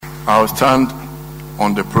I'll stand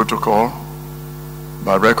on the protocol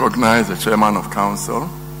by recognize the Chairman of Council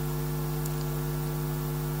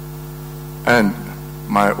and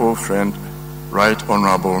my old friend, Right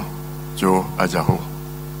Honorable Joe Ajaho.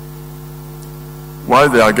 While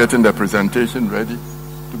they are getting the presentation ready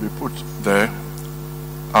to be put there,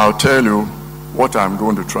 I'll tell you what I'm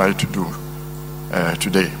going to try to do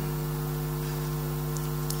today.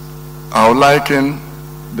 I'll liken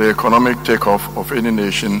the economic takeoff of any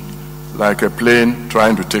nation like a plane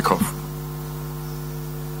trying to take off.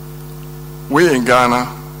 We in Ghana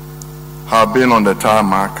have been on the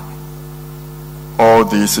tarmac all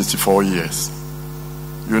these 64 years.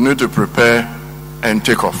 You need to prepare and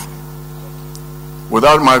take off.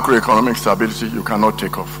 Without macroeconomic stability, you cannot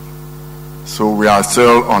take off. So we are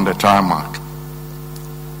still on the tarmac.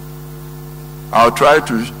 I'll try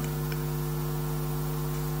to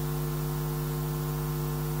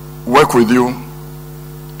work with you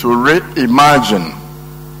to reimagine.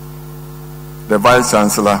 The Vice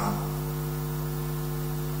Chancellor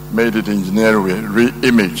made it engineering way,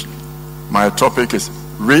 re-image. My topic is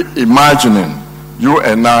reimagining. You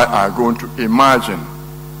and I are going to imagine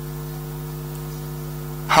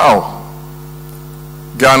how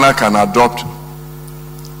Ghana can adopt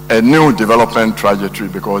a new development trajectory,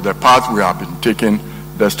 because the path we have been taking,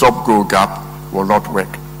 the stop-go gap, will not work.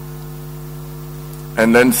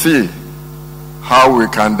 And then see how we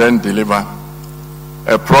can then deliver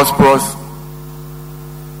a prosperous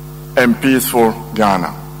and peaceful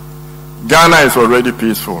Ghana. Ghana is already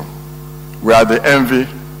peaceful. We are the envy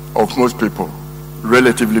of most people,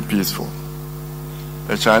 relatively peaceful.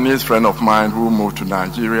 A Chinese friend of mine who moved to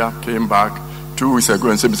Nigeria came back 2 weeks ago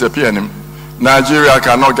and said, Mr. Pianim, Nigeria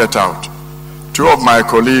cannot get out. 2 of my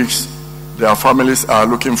colleagues, their families are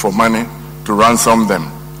looking for money to ransom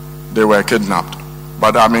them. They were kidnapped.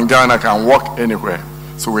 But I'm in Ghana, can walk anywhere.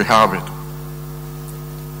 So we have it.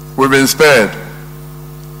 We've been spared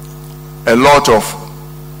a lot of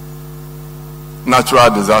natural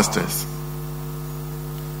disasters.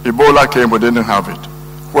 Ebola came, we didn't have it.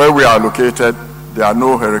 Where we are located, there are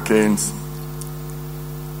no hurricanes.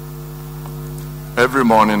 Every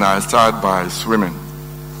morning I start by swimming.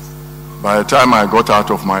 By the time I got out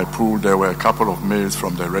of my pool, there were a couple of mails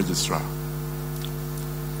from the registrar.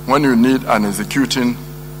 When you need an executing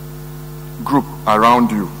group around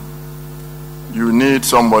you, you need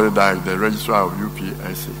somebody like the registrar of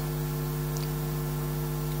UPSA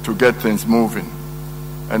to get things moving.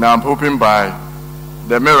 And I'm hoping by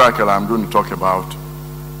the miracle I'm going to talk about,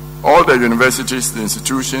 all the universities, the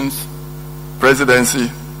institutions, presidency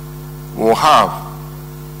will have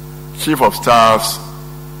chief of staffs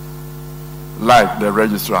like the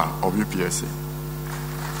registrar of UPSA.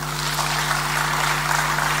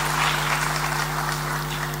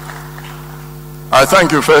 I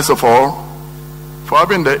thank you, first of all, for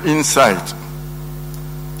having the insight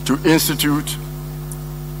to institute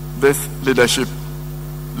this leadership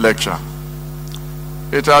lecture.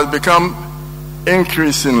 It has become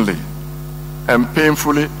increasingly and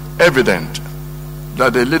painfully evident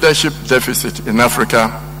that the leadership deficit in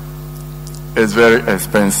Africa is very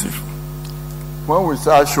expensive. When we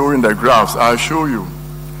start showing the graphs, I'll show you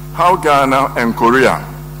how Ghana and Korea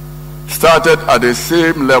started at the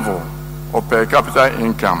same level of per capita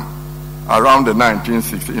income around the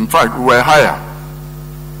 1960s. In fact, we were higher.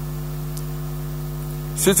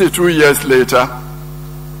 62 years later,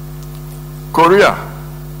 Korea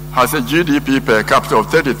has a GDP per capita of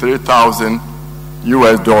 $33,000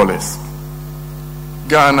 US.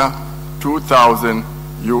 Ghana, $2,000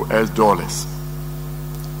 US.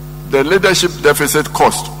 The leadership deficit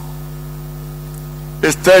cost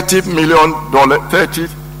is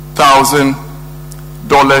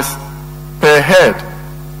 $30,000 per head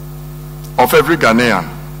of every Ghanaian,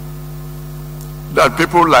 that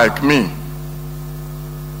people like me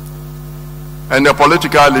and the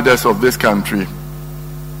political leaders of this country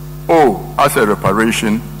owe as a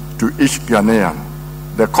reparation to each Ghanaian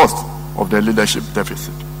the cost of the leadership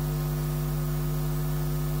deficit.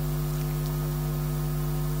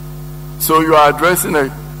 So you are addressing a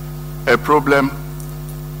problem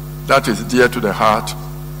that is dear to the heart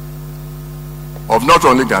of not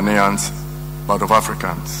only Ghanaians, but of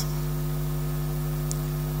Africans.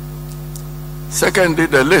 Secondly,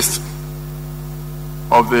 the list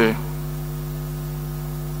of the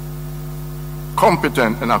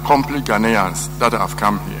competent and accomplished Ghanaians that have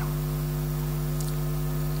come here.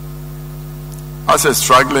 As a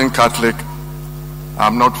struggling Catholic,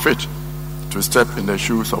 I'm not fit to step in the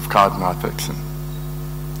shoes of Cardinal Turkson.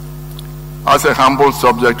 As a humble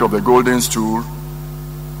subject of the Golden Stool,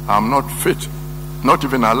 I'm not fit, not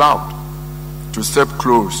even allowed, to step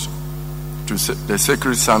close to the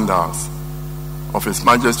sacred sandals of His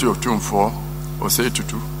Majesty of Tumfo Osei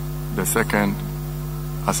Tutu II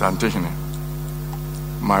Asantehene,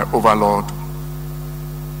 my overlord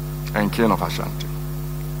and king of Ashanti.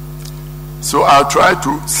 So I'll try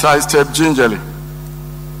to sidestep gingerly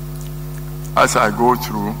as I go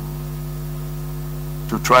through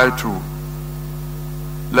to try to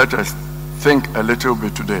let us think a little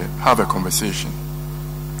bit today, have a conversation.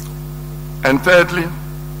 And thirdly,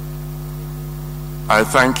 I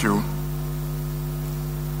thank you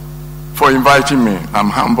for inviting me. I'm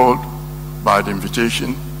humbled by the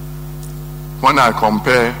invitation. When I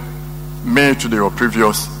compare me to the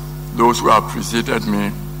previous, those who have preceded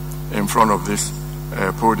me in front of this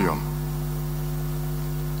podium,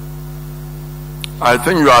 I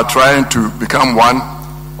think you are trying to become one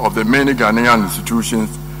of the many Ghanaian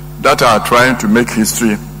institutions that are trying to make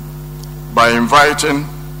history by inviting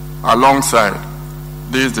alongside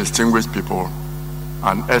these distinguished people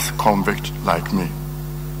an ex-convict like me.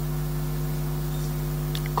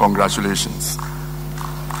 Congratulations.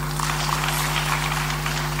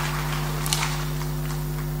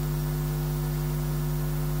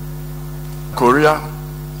 Korea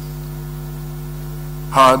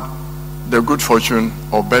had the good fortune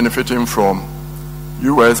of benefiting from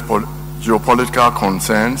U.S. geopolitical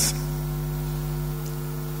concerns,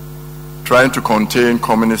 trying to contain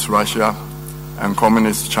communist Russia and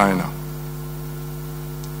communist China,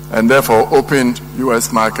 and therefore opened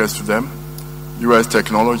U.S. markets to them, U.S.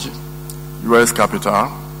 technology, U.S.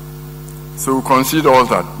 capital. So we concede all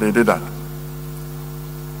that, they did that.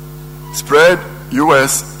 Spread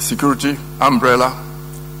U.S. security umbrella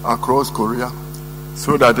across Korea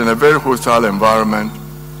so that in a very hostile environment,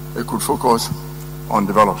 it could focus on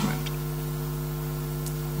development.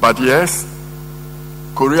 But yes,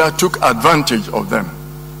 Korea took advantage of them.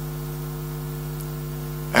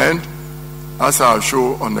 And as I'll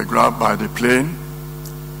show on the graph by the plane,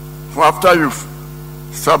 after you've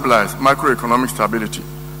stabilized macroeconomic stability,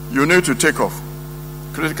 you need to take off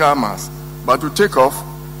critical mass. But to take off,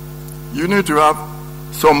 you need to have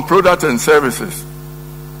some products and services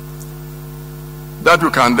that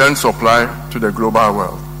you can then supply to the global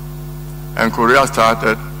world. And Korea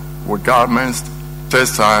started with garments,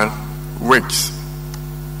 textile, wigs.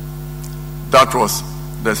 That was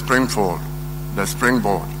the springboard.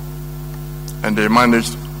 And they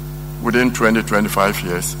managed within 20-25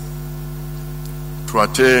 years to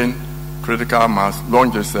attain critical mass,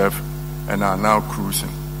 launched itself, and are now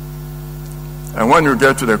cruising. And when you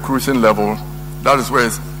get to the cruising level, that is where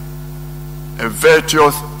it's a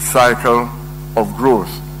virtuous cycle of growth,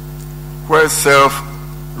 where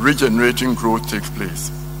self-regenerating growth takes place.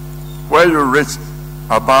 Where you reach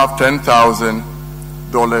above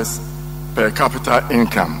 $10,000 per capita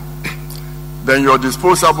income, then your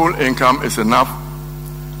disposable income is enough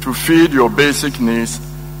to feed your basic needs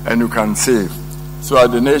and you can save. So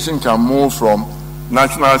that the nation can move from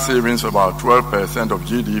national savings of about 12% of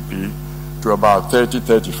GDP to about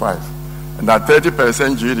 30-35. And at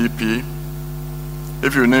 30% GDP,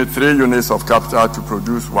 if you need 3 units of capital to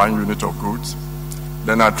produce 1 unit of goods,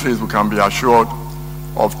 then at least we can be assured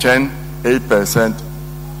of 8%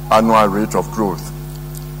 annual rate of growth.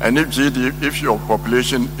 And if your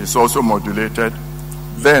population is also modulated,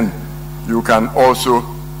 then you can also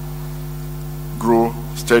grow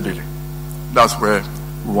steadily. That's where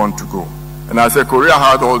we want to go. And I said, Korea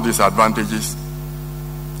had all these advantages,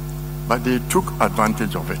 but they took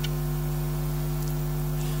advantage of it.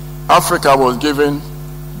 Africa was given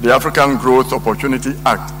the African Growth Opportunity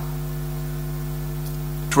Act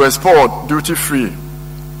to export duty-free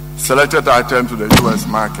selected items to the U.S.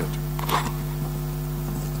 market.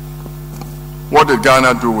 What did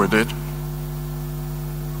Ghana do with it?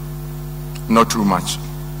 Not too much.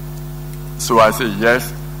 So I say,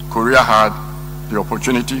 yes, Korea had the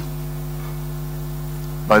opportunity,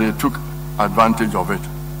 but they took advantage of it.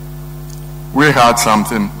 We had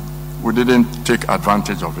something, we didn't take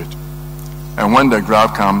advantage of it. And when the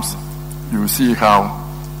graph comes, you see how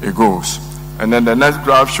it goes. And then the next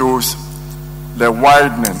graph shows the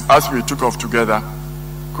widening. As we took off together,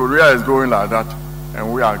 Korea is going like that,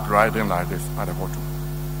 and we are gliding like this at the bottom.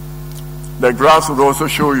 The graphs will also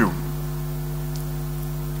show you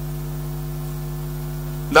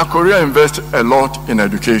that Korea invests a lot in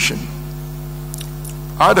education.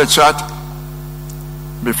 I had a chat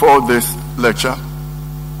before this lecture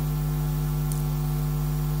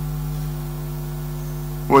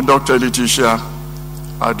with Dr. Letitia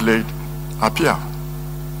Adelaide Appiah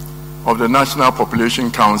of the National Population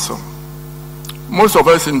Council. Most of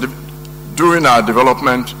us during our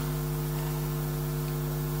development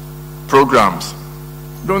programs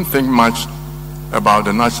don't think much about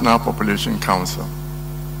the National Population Council.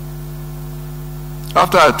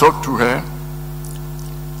 After I talked to her,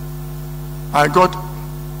 I got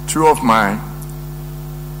two of my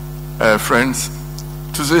friends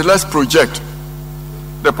to say, let's project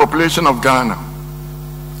the population of Ghana.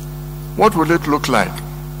 What will it look like?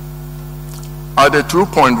 At the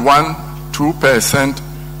 2.12%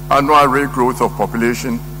 annual rate growth of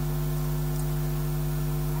population,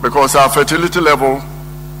 because our fertility level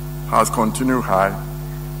has continued high,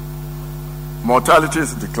 mortality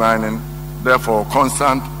is declining, therefore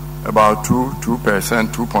constant about 2%,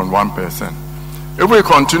 2.1%. If we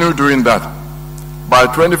continue doing that, by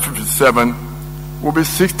 2057, we'll be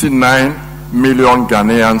 69 million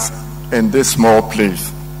Ghanaians in this small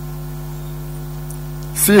place.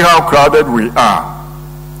 See how crowded we are.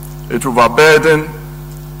 It will overburden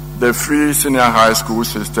the free senior high school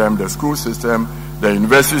system, the school system, the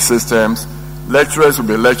university systems. Lecturers will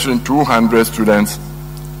be lecturing 200 students.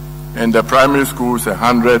 In the primary schools,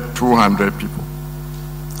 100, 200 people.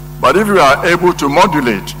 But if we are able to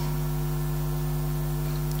modulate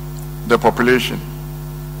the population,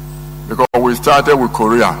 because we started with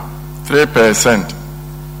Korea, 3%,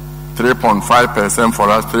 3.5% for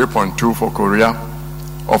us, 3.2% for Korea,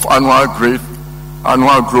 of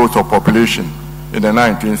annual growth of population in the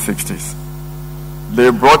 1960s.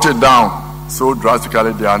 They brought it down so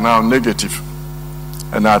drastically, they are now negative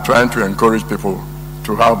and are trying to encourage people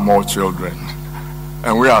to have more children.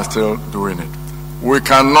 And we are still doing it. We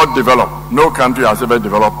cannot develop, no country has ever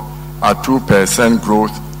developed a 2%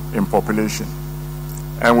 growth in population.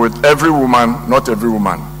 And with every woman, not every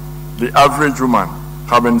woman, the average woman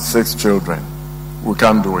having 6 children, we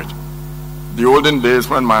can't do it. The olden days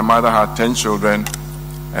when my mother had 10 children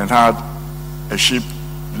and had a sheep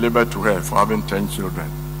delivered to her for having 10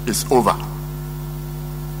 children, it's over.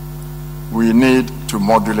 We need to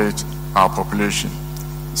modulate our population.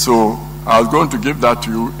 So I was going to give that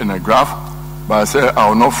to you in a graph, but I said I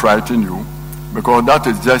will not frighten you because that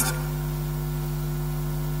is just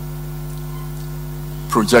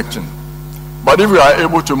projecting. But if we are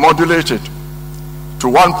able to modulate it to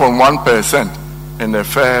 1.1% in the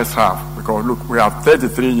first half, because look, we have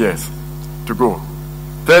 33 years to go.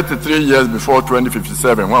 33 years before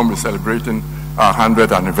 2057 when we're celebrating our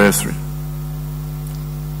 100th anniversary.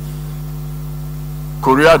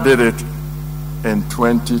 Korea did it in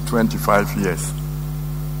 25 years.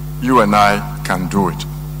 You and I can do it.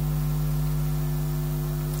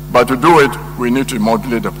 But to do it, we need to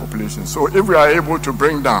modulate the population. So if we are able to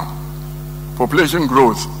bring down population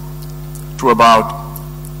growth to about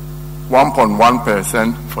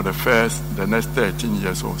 1.1% for the next 13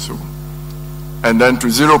 years or so, and then to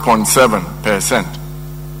 0.7%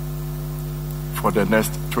 for the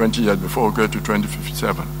next 20 years before we get to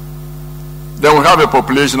 2057, then we have a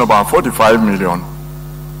population of about 45 million.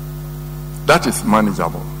 That is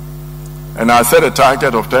manageable. And I set a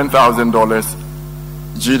target of $10,000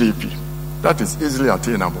 GDP. That is easily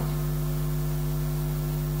attainable.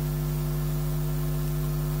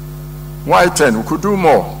 Why 10? We could do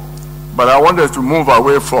more. But I wanted to move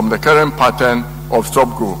away from the current pattern of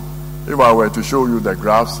stop-go. If I were to show you the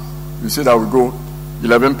graphs, you see that we go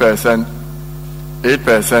 11%,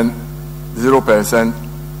 8%, 0%,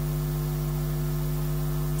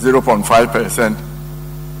 0.5%.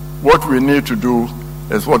 What we need to do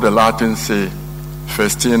is what the Latins say,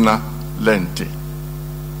 festina lente.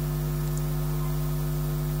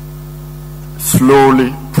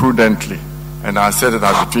 Slowly, prudently. And I said it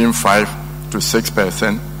at between 5 to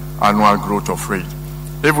 6% annual growth of rate.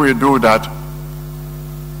 If we do that,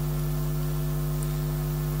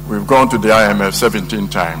 we've gone to the IMF 17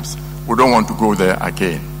 times. We don't want to go there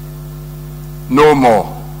again. No more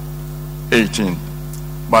 18.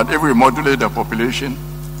 But if we modulate the population,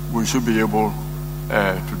 we should be able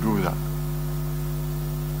to do that.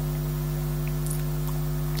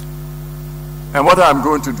 And what I'm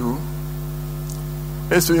going to do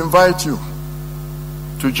is to invite you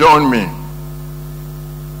to join me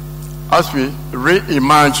as we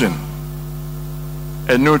reimagine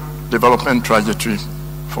a new development trajectory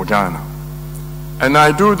for Ghana. And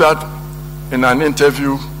I do that in an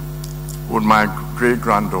interview with my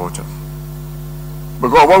great-granddaughter.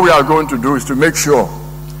 Because what we are going to do is to make sure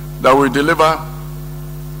that we deliver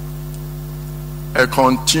a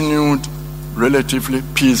continued, relatively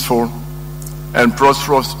peaceful and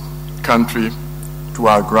prosperous country to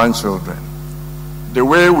our grandchildren. The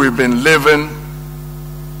way we've been living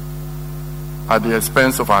at the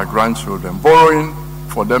expense of our grandchildren, borrowing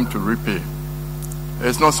for them to repay,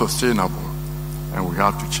 is not sustainable, and we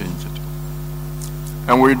have to change it.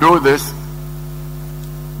 And we do this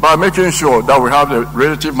by making sure that we have the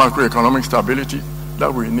relative macroeconomic stability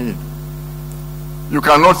that we need. You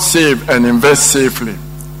cannot save and invest safely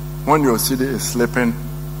when your city is slipping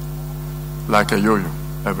like a yo-yo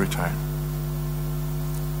every time.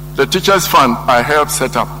 The Teachers Fund I helped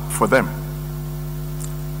set up for them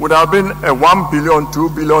would have been a $1 billion,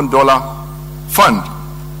 $2 billion fund.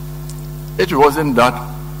 It wasn't that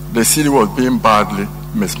the city was being badly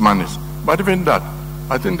mismanaged. But even that,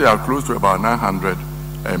 I think they are close to about $900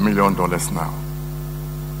 million now.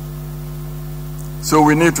 So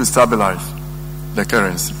we need to stabilize the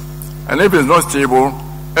currency. And if it's not stable,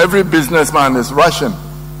 every businessman is rushing,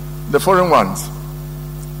 the foreign ones.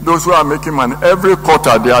 Those who are making money, every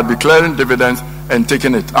quarter they are declaring dividends and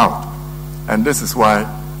taking it out. And this is why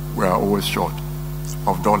we are always short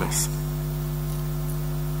of dollars.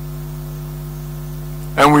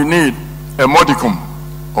 And we need a modicum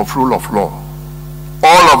of rule of law.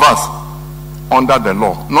 All of us under the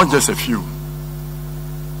law, not just a few.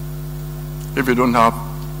 If we don't have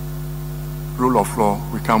rule of law,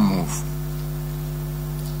 we can't move.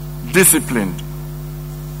 Disciplined.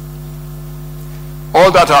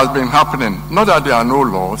 All that has been happening, not that there are no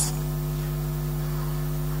laws.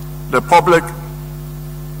 The Public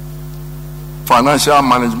Financial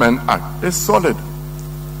Management Act is solid.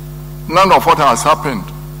 None of what has happened,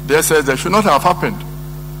 they said they should not have happened.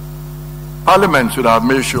 Parliament should have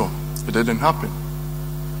made sure it didn't happen.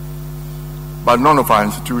 But none of our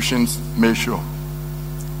institutions made sure.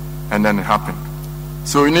 And then it happened.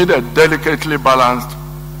 So we need a delicately balanced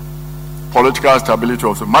political stability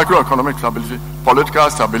also. Macroeconomic stability, political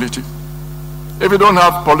stability. If you don't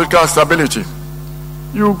have political stability,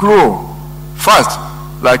 you grow fast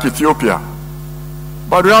like Ethiopia.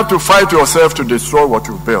 But you have to fight yourself to destroy what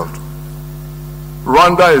you built.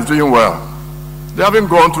 Rwanda is doing well. They haven't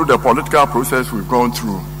gone through the political process we've gone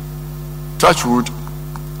through. Touch wood,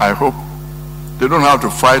 I hope they don't have to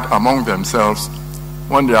fight among themselves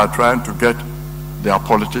when they are trying to get their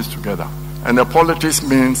politics together. And the politics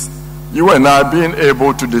means you and I being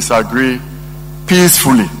able to disagree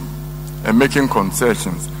peacefully and making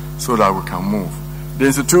concessions so that we can move. The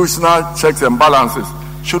institutional checks and balances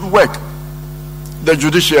should work. The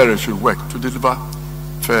judiciary should work to deliver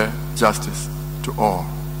fair justice to all.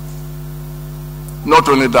 Not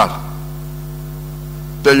only that,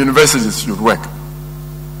 the universities should work.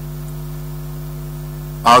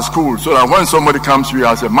 Our schools, so that when somebody comes to you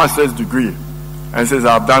as a master's degree and says,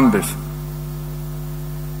 I've done this,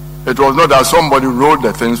 it was not that somebody wrote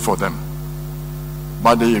the things for them,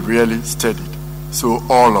 but they really studied. So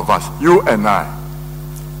all of us, you and I,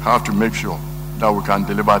 have to make sure that we can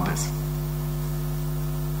deliver this.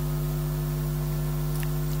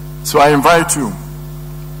 So I invite you,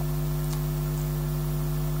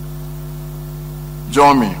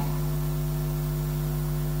 join me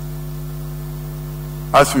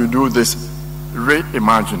as we do this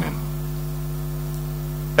reimagining.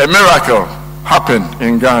 A miracle happened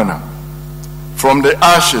in Ghana. From the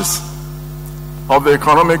ashes of the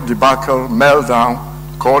economic debacle, meltdown,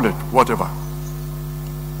 call it whatever,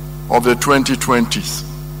 of the 2020s,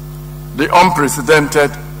 the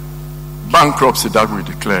unprecedented bankruptcy that we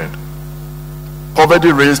declared.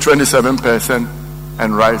 Poverty raised 27%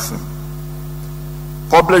 and rising.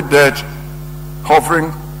 Public debt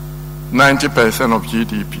hovering 90% of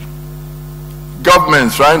GDP.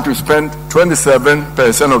 Governments trying to spend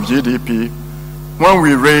 27% of GDP when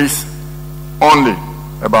we raise only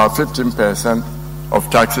about 15% of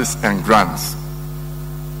taxes and grants.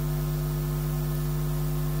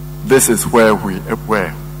 This is where we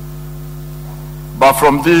were. But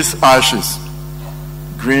from these ashes,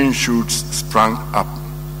 green shoots sprang up.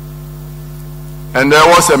 And there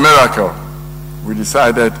was a miracle. We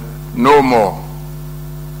decided no more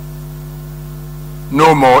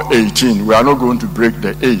 18. We are not going to break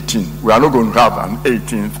the 18. We are not going to have an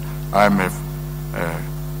 18th IMF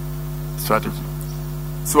strategy.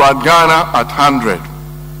 So at Ghana, at 100,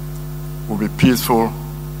 will be peaceful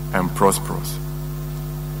and prosperous.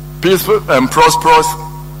 Peaceful and prosperous,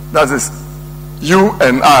 that is, you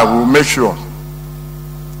and I will make sure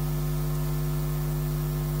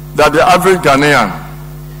that the average Ghanaian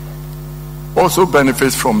also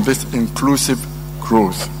benefits from this inclusive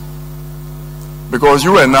growth. Because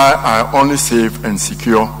you and I are only safe and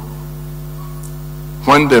secure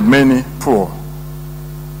when the many poor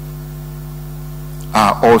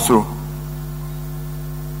are also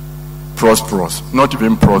prosperous. Not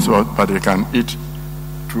even prosperous, but they can eat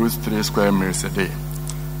 2-3 square meals a day.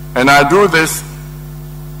 And I do this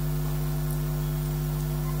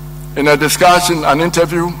in a discussion, an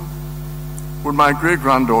interview with my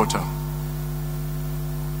great-granddaughter.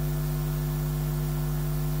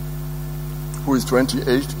 who is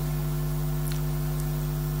 28,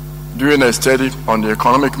 doing a study on the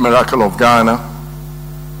economic miracle of Ghana.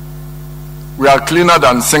 We are cleaner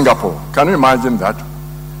than Singapore. Can you imagine that?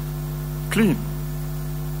 Clean.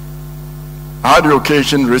 I had the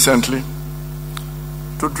occasion recently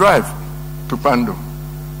to drive to Pando,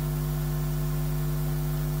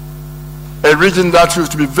 a region that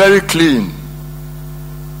used to be very clean.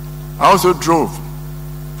 I also drove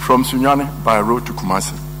from Sunyani by road to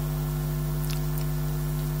Kumasi.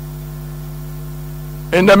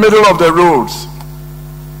 In the middle of the roads,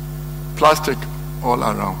 plastic all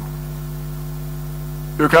around.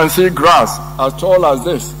 You can see grass as tall as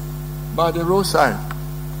this by the roadside.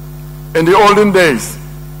 In the olden days,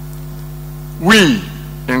 we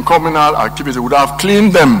in communal activity would have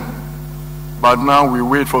cleaned them, but now we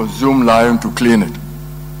wait for Zoom Lion to clean it.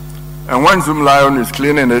 And when Zoom Lion is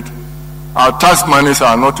cleaning it, our tax monies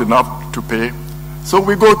are not enough to pay, so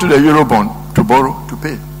we go to the Eurobond to borrow to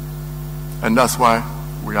pay. And that's why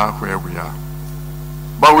we are where we are.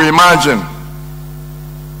 But we imagine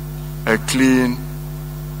a clean,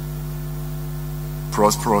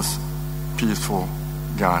 prosperous, peaceful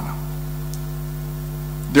Ghana.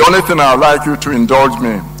 The only thing I would like you to indulge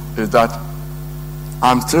me is that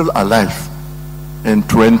I'm still alive in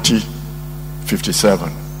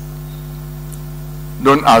 2057.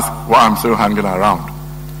 Don't ask why I'm still hanging around.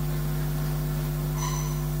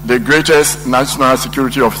 The greatest national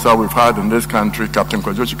security officer we've had in this country, Captain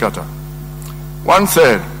Kwajo Chikata, once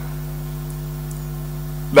said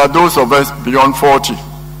that those of us beyond 40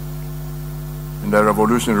 in the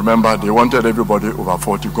revolution, remember, they wanted everybody over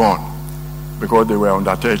 40 gone because they were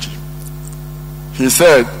under 30. He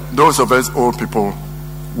said those of us old people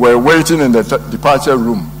were waiting in the departure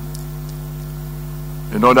room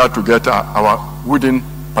in order to get our wooden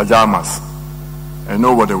pajamas. I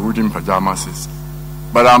know what the wooden pajamas is.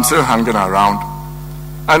 But I'm still hanging around.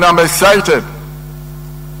 And I'm excited.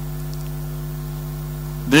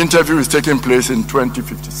 The interview is taking place in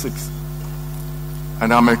 2056.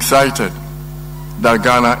 And I'm excited that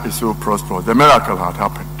Ghana is so prosperous. The miracle had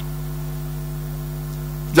happened.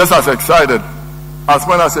 Just as excited as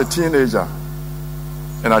when as a teenager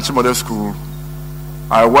in Achimode School,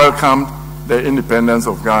 I welcomed the independence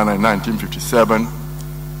of Ghana in 1957.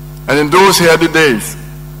 And in those early days,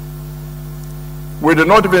 we did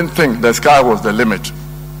not even think the sky was the limit.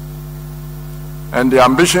 And the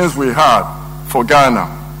ambitions we had for Ghana,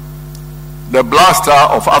 the blaster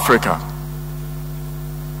of Africa,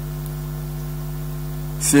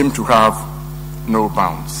 seemed to have no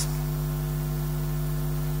bounds.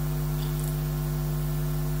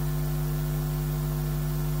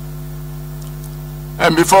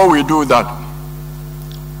 And before we do that,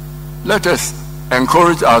 let us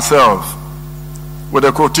encourage ourselves with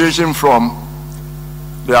a quotation from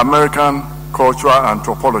the American cultural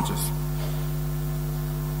anthropologist,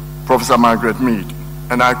 Professor Margaret Mead,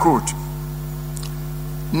 and I quote,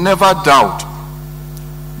 "Never doubt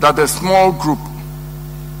that a small group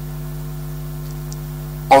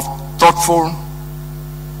of thoughtful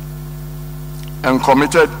and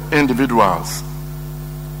committed individuals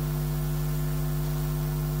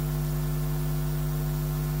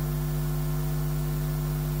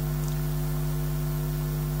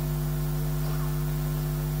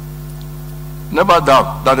never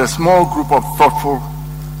doubt that a small group of thoughtful,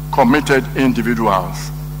 committed individuals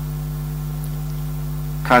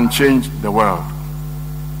can change the world."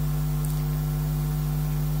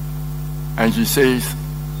 And she says,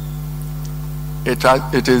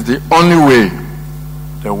 it is the only way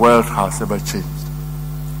the world has ever changed.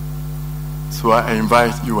 So I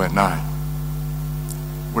invite you and I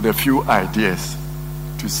with a few ideas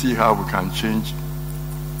to see how we can change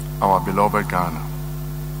our beloved Ghana.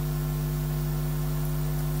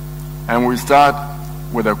 And we start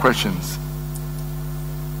with the questions.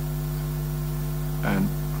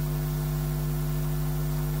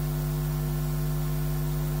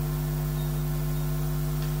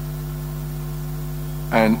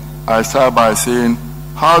 And I start by saying,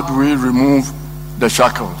 how do we remove the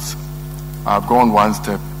shackles? I've gone one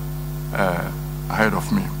step ahead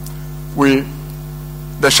of me.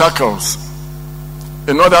 The shackles,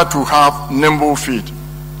 in order to have nimble feet,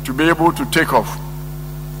 to be able to take off,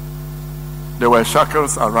 there were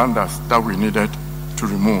shackles around us that we needed to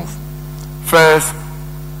remove. First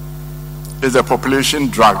is the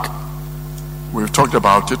population drag. We've talked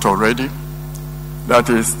about it already. That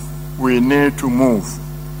is, we need to move.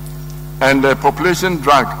 And the population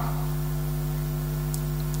drag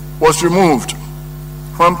was removed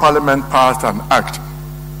when Parliament passed an act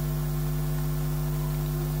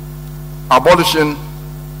abolishing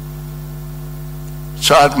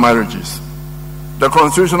child marriages The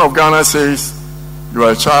Constitution of Ghana says you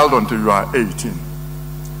are a child until you are 18.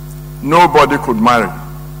 Nobody could marry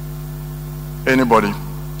anybody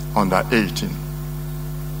under 18.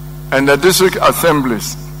 And the district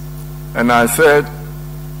assemblies, and I said,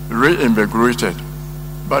 reinvigorated.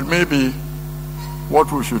 But maybe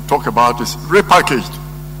what we should talk about is repackaged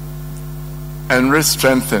and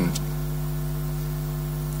re-strengthened.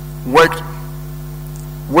 Worked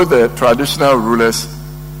with the traditional rulers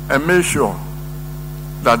and made sure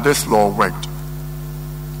that this law worked.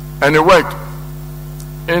 And it worked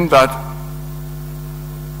in that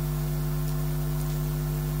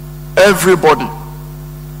everybody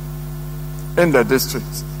in the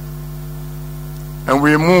districts, and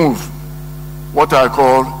we move what I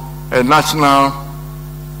call a national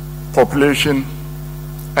population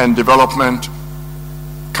and development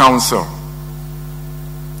council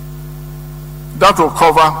that will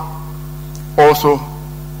cover also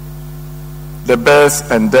the births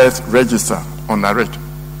and death register under it,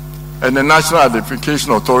 and the National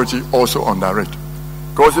Identification Authority also under it.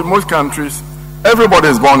 Because in most countries, everybody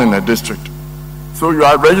is born in a district. So you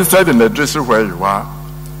are registered in the district where you are.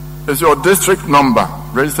 It's your district number,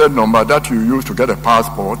 registered number, that you use to get a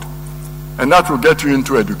passport, and that will get you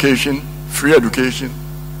into education, free education,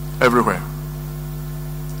 everywhere.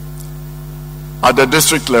 At the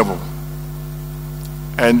district level.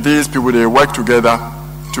 And these people, they work together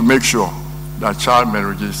to make sure that child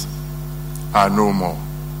marriages are no more.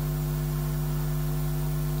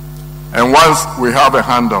 And once we have a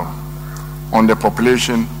handle on the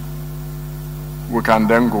population, we can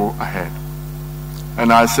then go ahead.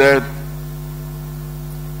 And I said,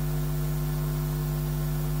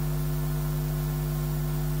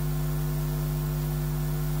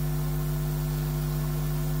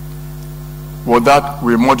 with that,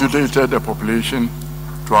 we modulated the population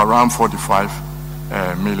to around 45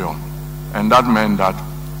 million. And that meant that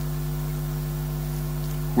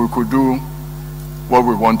we could do what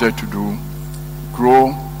we wanted to do,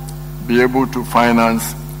 grow, be able to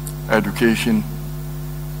finance education,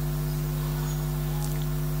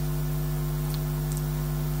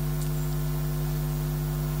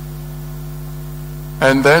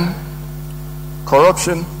 and then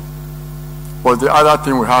corruption was the other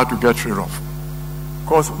thing we had to get rid of.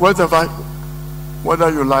 Because whether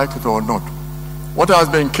you like it or not, what has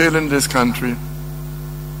been killing this country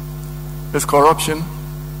is corruption.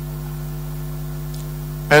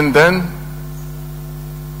 And then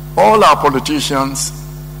all our politicians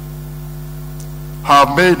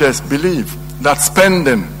have made us believe that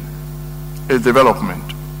spending is development.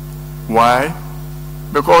 Why?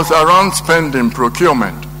 Because around spending,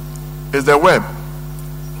 procurement is the web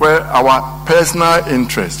where our personal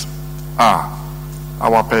interests are,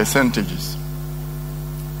 our percentages.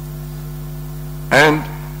 And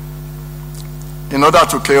in order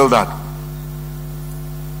to kill that,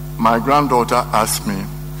 my granddaughter asked me,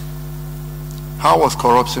 how was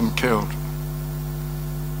corruption killed?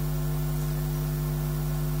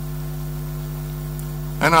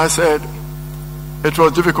 And I said, it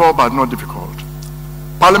was difficult but not difficult.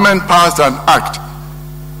 Parliament passed an act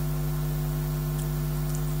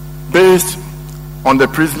based on the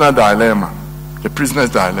prisoner's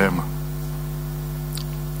dilemma.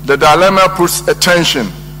 The dilemma puts a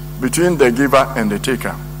tension between the giver and the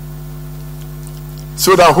taker,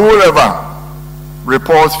 so that whoever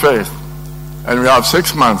reports first, and we have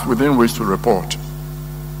 6 months within which to report.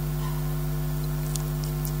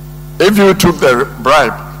 If you took the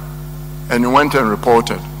bribe and you went and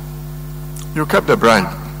reported, you kept the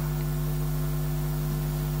bribe.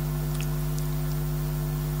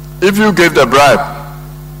 If you gave the bribe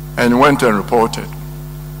and went and reported,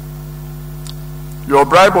 your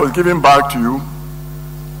bribe was given back to you,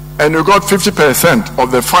 and you got 50%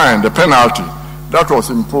 of the fine, the penalty that was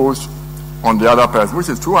imposed on the other person, which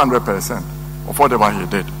is 200% of whatever he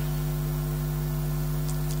did.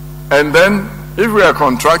 And then, if you are a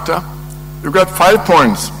contractor, you get 5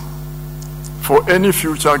 points for any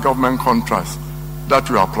future government contracts that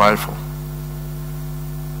you apply for.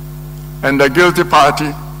 And the guilty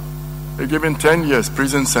party is given 10 years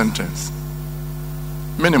prison sentence,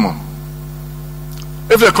 minimum.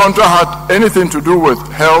 If the contract had anything to do with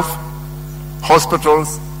health,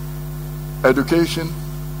 hospitals, education,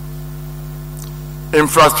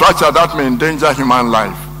 infrastructure that may endanger human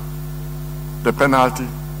life, the penalty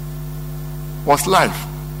was life.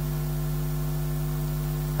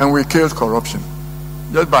 And we killed corruption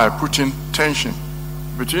just by putting tension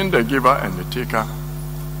between the giver and the taker,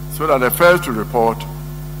 so that the first to report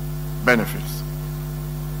benefits.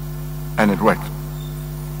 And it worked.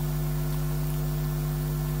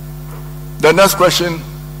 The next question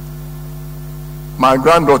my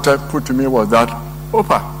granddaughter put to me was that,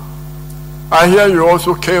 Opa, I hear you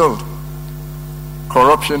also killed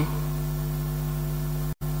corruption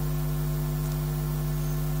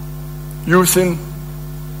using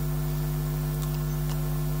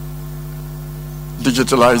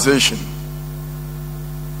digitalization.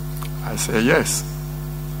 I say yes.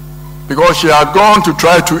 Because she had gone to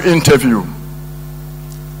try to interview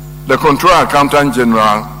the Controller Accountant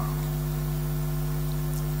General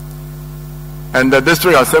and the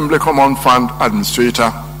District Assembly Common Fund Administrator,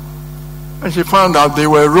 and she found out they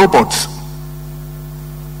were robots.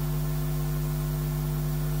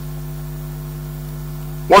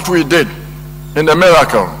 What we did in the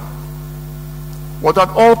miracle was that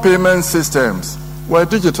all payment systems were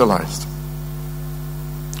digitalized.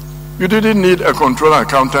 You didn't need a Controller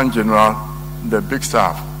Accountant General, the big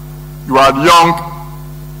staff. You had young,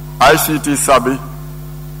 ICT savvy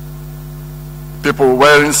people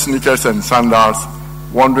wearing sneakers and sandals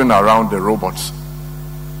wandering around the robots.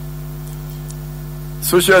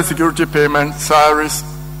 Social Security payments, salaries,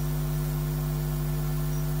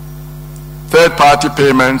 third-party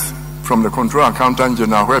payments from the Controller Accountant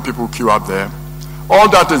General where people queue up there, all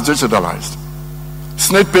that is digitalized.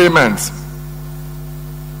 SNIT payments,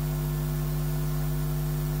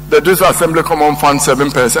 the District Assembly Common Fund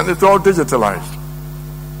 7%, it's all digitalized.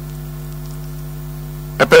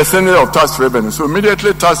 A percentage of tax revenue. So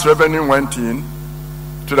immediately tax revenue went in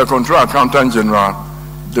to the Controller Accountant General,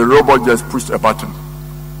 the robot just pushed a button.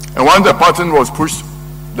 And once the button was pushed,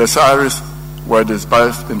 the salaries were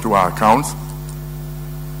disbursed into our accounts.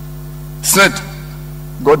 SNIT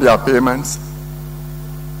got their payments.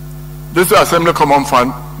 District Assembly Common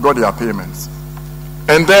Fund got their payments.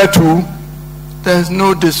 And there too, there is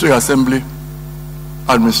no District Assembly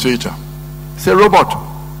administrator. It's a robot.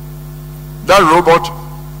 That robot,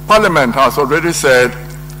 Parliament has already said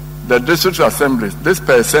the district assemblies, this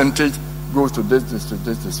percentage goes to this district,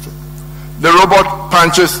 this district. The robot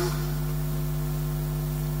punches,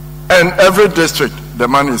 and every district, the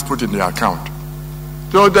money is put in the account.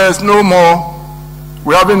 So there's no more.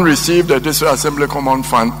 We haven't received the District Assembly Common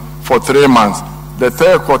Fund for 3 months. The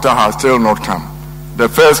third quarter has still not come. The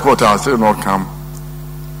first quarter has still not come.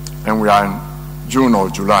 And we are in June or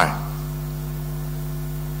July.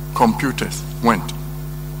 Computers went.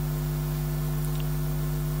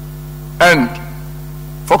 And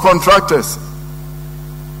for contractors,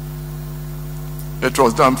 it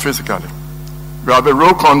was done physically. We have a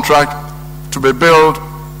road contract to be built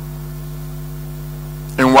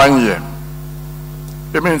in 1 year.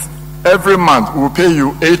 It means every month we'll pay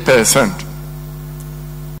you 8%.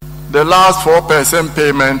 The last 4%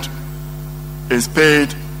 payment is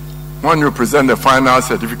paid when you present the final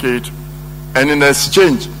certificate, and in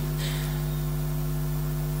exchange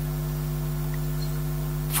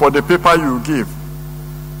for the paper you give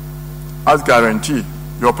as guarantee,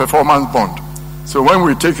 your performance bond. So when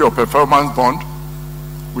we take your performance bond,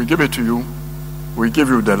 we give it to you, we give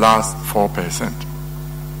you the last 4%.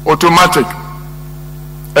 Automatic,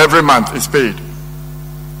 every month is paid.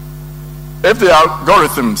 If the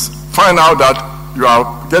algorithms find out that you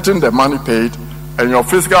are getting the money paid and your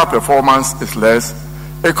physical performance is less,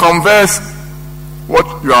 it converts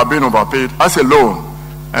what you are being overpaid as a loan.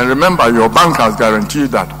 And remember, your bank has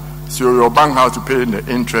guaranteed that. So your bank has to pay the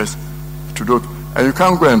interest to do it. And you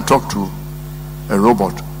can't go and talk to a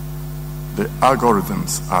robot. The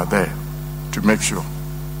algorithms are there to make sure.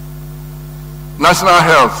 National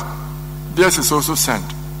Health, this is also sent.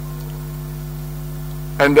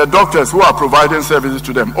 And the doctors who are providing services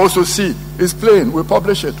to them also see. It's plain, we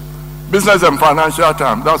publish it. Business and Financial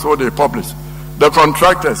Times, that's what they publish. The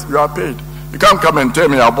contractors, you are paid. You can't come and tell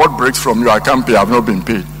me I bought bricks from you, I can't pay, I've not been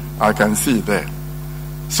paid. I can see it there.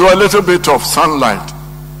 So a little bit of sunlight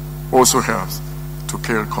also helps to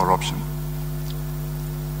kill corruption.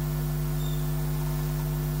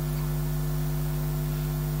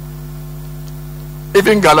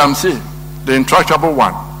 Even Galamsey, the intractable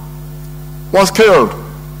one, was killed.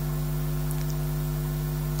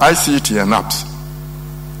 ICT and apps.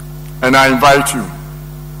 And I invite you,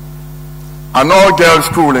 an all-girls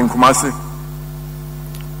school in Kumasi,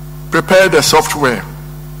 prepare the software.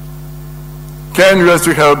 Ken used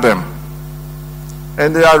to help them.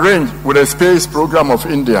 And they arranged with a space program of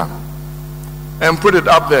India and put it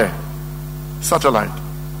up there, satellite.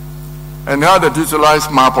 And had a digitalized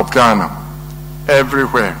map of Ghana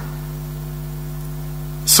everywhere.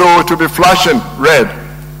 So to be flashing red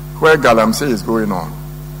where Galamsey is going on.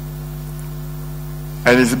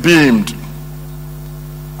 And it's beamed.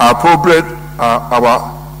 Our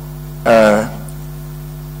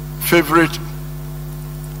favorite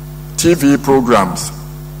TV programs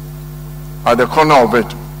at the corner of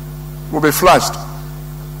it will be flashed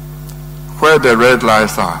where the red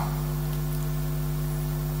lights are.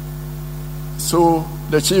 So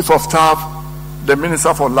the chief of staff, the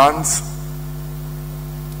minister for lands,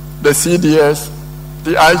 the CDS,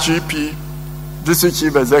 the IGP, district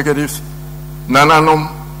chief executives,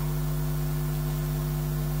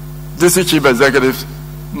 district chief executives,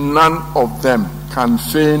 none of them can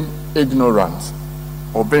feign ignorance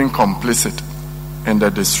or being complicit in the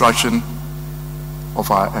destruction of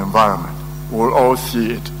our environment. We'll all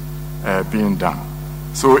see it being done.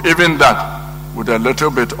 So even that, with a little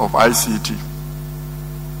bit of ICT,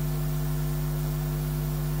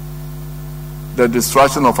 the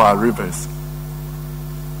destruction of our rivers,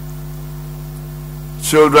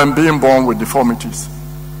 children being born with deformities,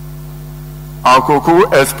 our cocoa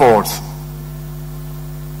exports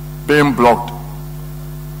being blocked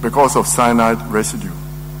because of cyanide residue,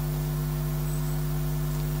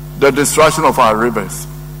 the destruction of our rivers.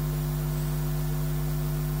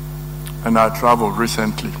 And I traveled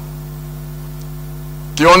recently.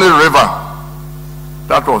 The only river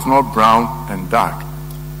that was not brown and dark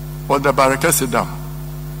was the Barakesi Dam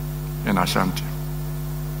in Ashanti.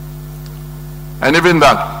 And even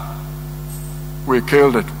that, we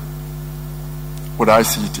killed it with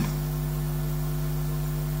ICT.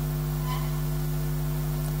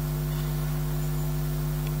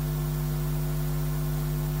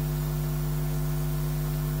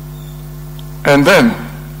 And then,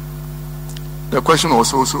 the question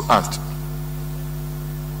was also asked,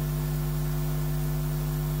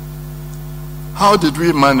 how did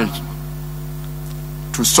we manage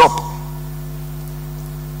to stop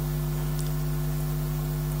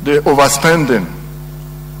the overspending?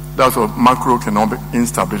 That's what macroeconomic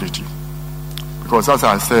instability. Because as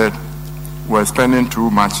I said, we're spending too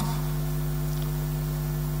much.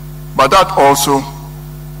 But that also,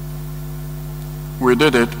 we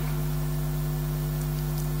did it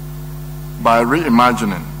by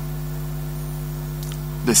reimagining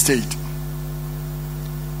the state.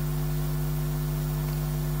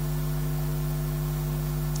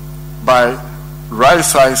 By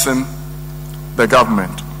right-sizing the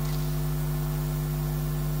government.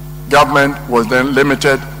 Government was then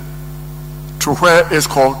limited to where its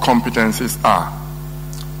core competencies are: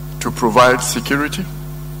 to provide security,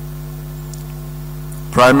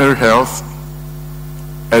 primary health,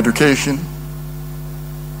 education,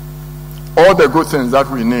 all the good things that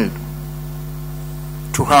we need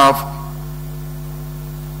to have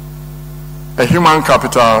a human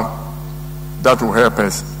capital that will help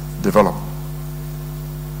us develop.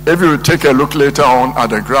 If you take a look later on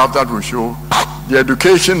at the graph that will show the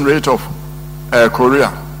education rate of Korea,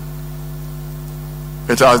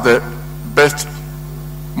 it has the best,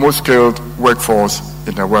 most skilled workforce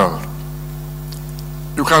in the world.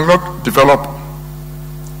 You cannot develop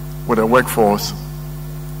with a workforce,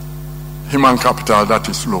 human capital that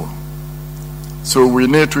is low. So we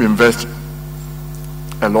need to invest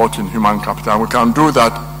a lot in human capital. And we can do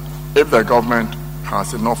that if the government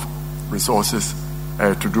has enough resources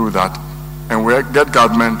to do that. And we get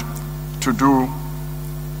government to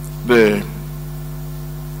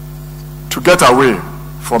get away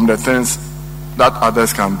from the things that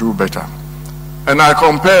others can do better. And I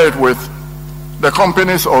compare it with the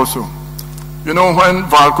companies also. You know, when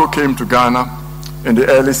Valco came to Ghana in the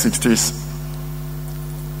early 60s,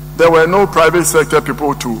 there were no private sector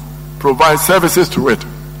people to provide services to it.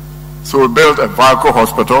 So we built a Valco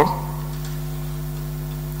hospital.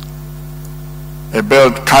 It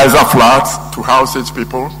built Kaiser Flats to house its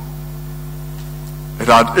people. It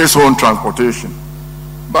had its own transportation.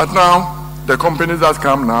 But now, the companies that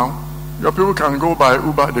come now, your people can go by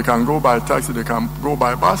Uber, they can go by taxi, they can go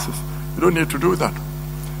by buses. You don't need to do that.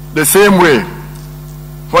 The same way,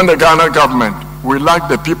 when the Ghana government, we lack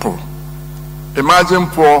the people. Imagine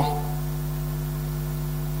poor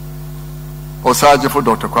Osajifo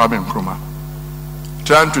Dr. Kwame Nkrumah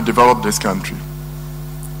trying to develop this country.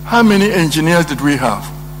 How many engineers did we have?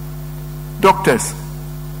 Doctors,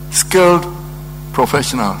 skilled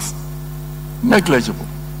professionals, negligible.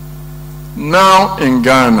 Now in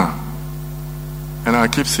Ghana, and I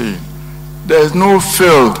keep saying, there is no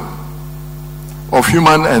field of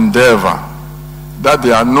human endeavor that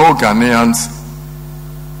there are no Ghanaians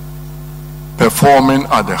performing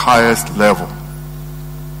at the highest level.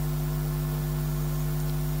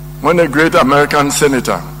 When a great American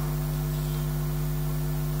senator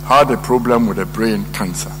had a problem with a brain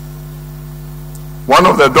cancer, one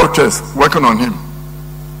of the doctors working on him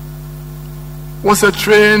was a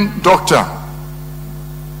trained doctor,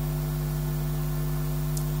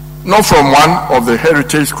 not from one of the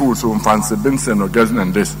heritage schools from Fancy Benson or Gesson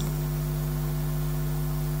and this.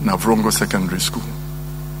 Navrongo Secondary School.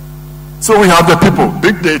 So we have the people,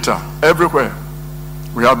 big data everywhere.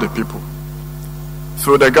 We have the people.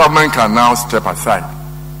 So the government can now step aside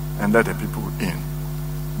and let the people in.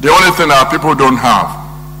 The only thing our people don't have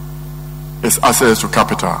is access to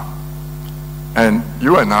capital. And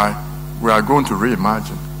you and I, we are going to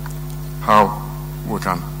reimagine how we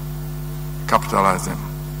can capitalize them.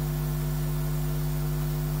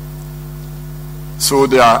 So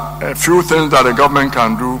there are a few things that the government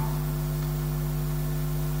can do.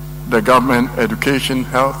 The government, education,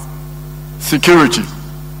 health, security.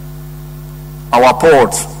 Our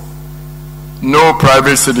ports. No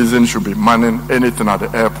private citizen should be manning anything at the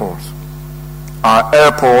airports. Our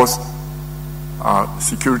airports are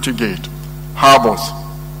security gate. Harbors,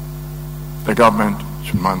 the government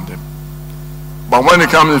should man them. But when it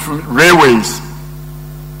comes to railways,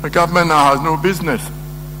 the government now has no business.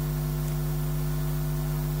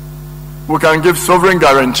 We can give sovereign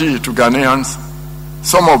guarantee to Ghanaians.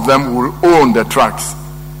 Some of them will own the tracks.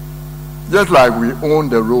 Just like we own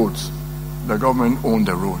the roads, the government owns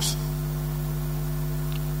the roads.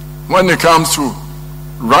 When it comes to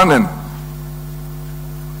running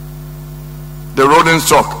the rolling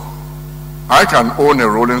stock, I can own a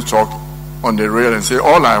rolling stock on the rail and say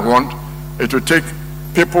all I want is to take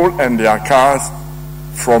people and their cars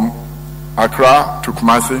from Accra to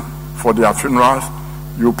Kumasi for their funerals.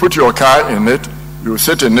 You put your car in it, you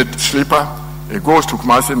sit in it, sleeper, it goes to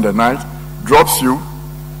Kumasi in the night, drops you,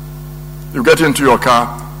 you get into your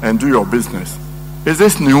car and do your business. Is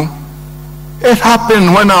this new? It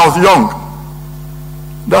happened when I was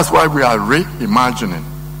young. That's why we are reimagining.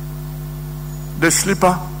 The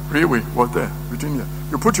sleeper railway was there between you.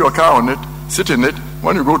 You put your car on it, sit in it.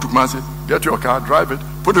 When you go to Kumasi, get your car, drive it,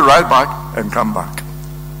 put it right back, and come back.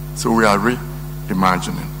 So we are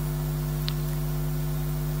reimagining.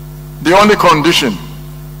 The only condition,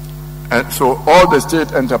 and so all the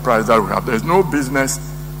state enterprise that we have, there's no business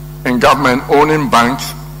in government owning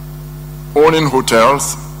banks, owning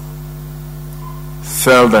hotels,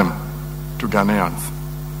 sell them to Ghanaians.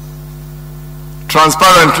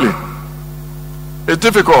 Transparently. It's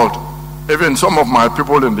difficult. Even some of my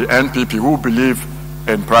people in the NPP who believe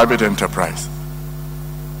in private enterprise,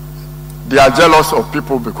 they are jealous of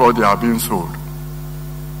people because they are being sold.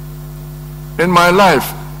 In my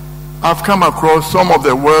life, I've come across some of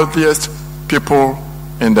the wealthiest people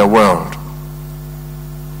in the world.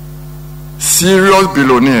 Serious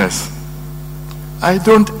billionaires. I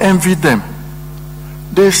don't envy them.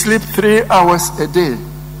 They sleep 3 hours a day,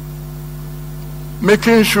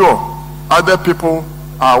 making sure other people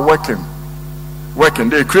are working.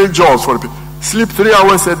 They create jobs for the people. Sleep 3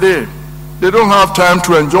 hours a day. They don't have time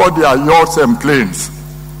to enjoy their yachts and planes.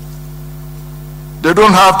 They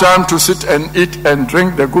don't have time to sit and eat and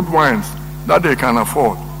drink the good wines that they can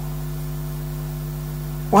afford.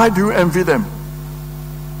 Why do you envy them?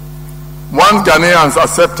 Once Ghanaians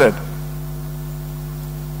accepted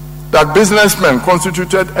that businessmen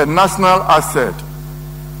constituted a national asset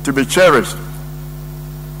to be cherished,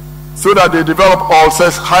 so that they develop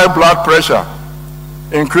ulcers, high blood pressure,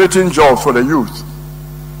 in creating jobs for the youth,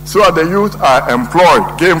 so that the youth are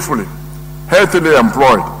employed gainfully, healthily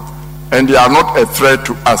employed, and they are not a threat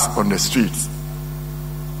to us on the streets.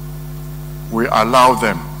 We allow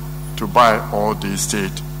them to buy all these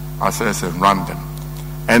state assets and run them.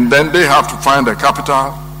 And then they have to find the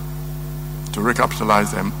capital to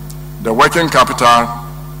recapitalize them, the working capital,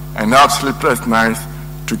 and have sleepless nights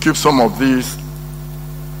to keep some of these.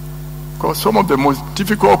 Because some of the most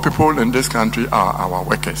difficult people in this country are our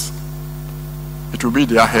workers. It will be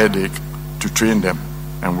their headache to train them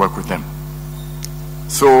and work with them.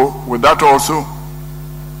 So with that also,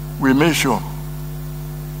 we make sure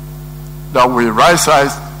that we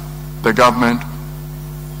right-size the government.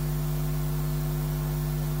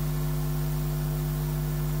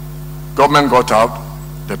 Government got out,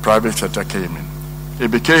 the private sector came in.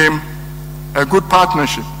 It became a good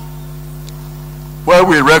partnership where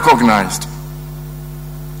we recognized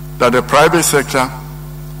that the private sector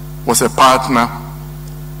was a partner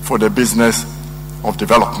for the business of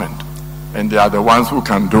development, and they are the ones who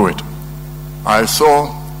can do it. I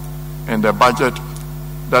saw in the budget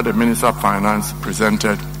that the Minister of Finance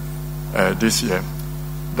presented this year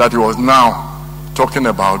that he was now talking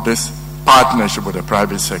about this partnership with the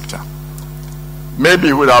private sector. Maybe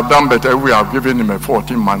he would have done better if we have given him a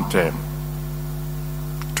 14-month term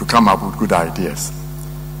to come up with good ideas.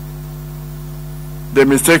 The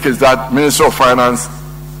mistake is that Minister of Finance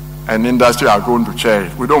and Industry are going to chair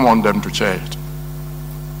it. We don't want them to chair it.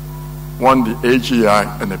 We want the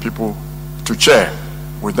AGI and the people to chair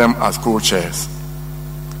with them as co-chairs.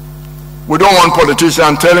 We don't want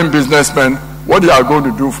politicians telling businessmen what they are going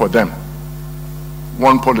to do for them. We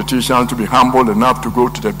want politicians to be humble enough to go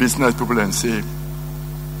to the business people and say,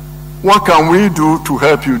 what can we do to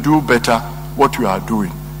help you do better what you are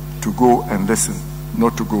doing? To go and listen,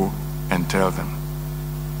 not to go and tell them.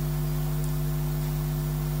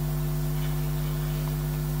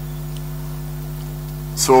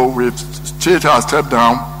 So with state has stepped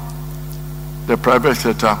down, the private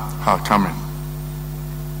sector has come in.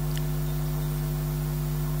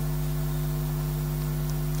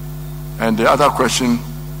 And the other question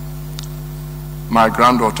my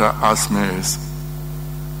granddaughter asked me is,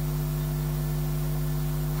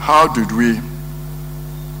 how did we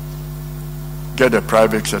get the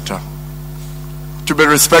private sector to be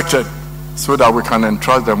respected so that we can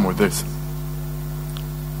entrust them with this?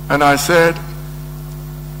 And I said,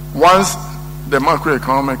 once the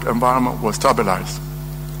macroeconomic environment was stabilized,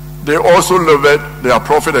 they also lowered their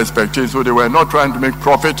profit expectations, so they were not trying to make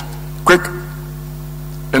profit quick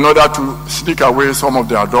in order to sneak away some of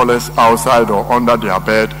their dollars outside or under their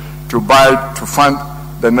bed to fund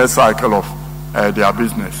the next cycle of their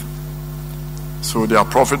business. So their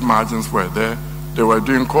profit margins were there. They were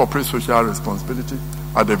doing corporate social responsibility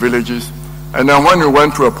at the villages. And then when you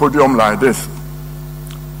went to a podium like this,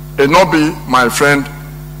 it not be my friend,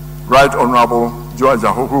 Right Honorable Joe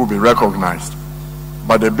Ajaho, who will be recognized,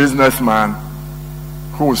 but the businessman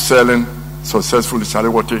who is selling successfully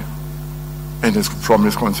Chariwati from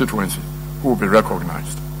his constituency, who will be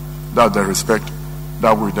recognized. That's the respect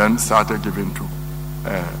that we then started giving to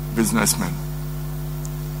businessmen.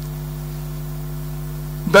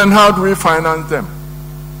 Then how do we finance them?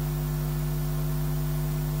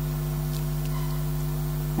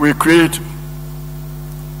 We create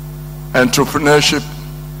Entrepreneurship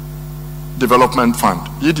Development Fund,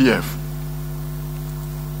 EDF.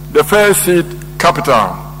 The first seed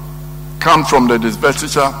capital comes from the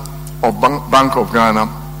divestiture of Bank of Ghana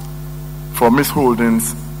for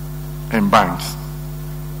misholdings in banks.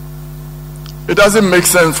 It doesn't make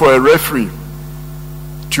sense for a referee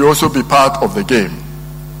to also be part of the game.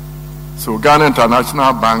 So Ghana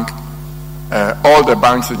International Bank, all the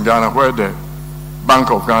banks in Ghana where the Bank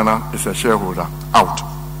of Ghana is a shareholder, out.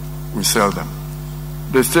 We sell them.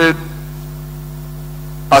 The state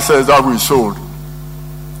assets that we sold,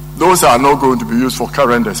 those are not going to be used for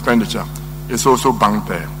current expenditure. It's also banked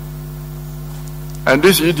there. And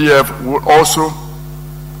this EDF will also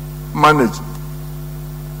manage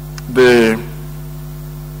the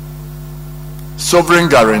sovereign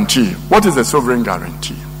guarantee. What is a sovereign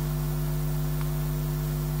guarantee?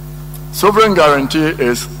 Sovereign guarantee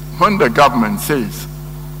is when the government says,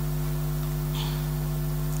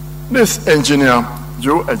 this engineer,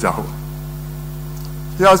 Joe Ajaho,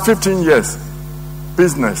 he has 15 years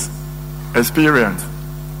business experience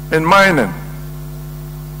in mining,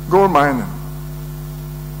 gold mining.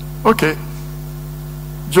 Okay,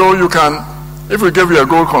 Joe, you can, if we give you a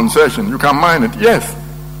gold concession, you can mine it. Yes.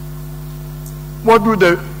 What do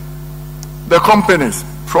the companies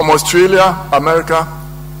from Australia, America,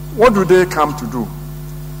 what do they come to do?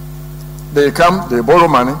 They come, they borrow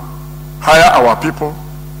money, hire our people,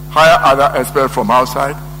 hire other experts from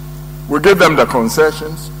outside. We give them the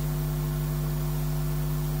concessions.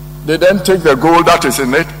 They then take the gold that is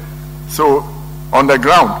in it. So on the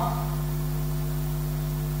ground,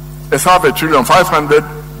 it's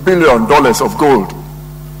 $500 billion of gold.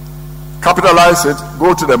 Capitalize it,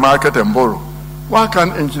 go to the market and borrow. Why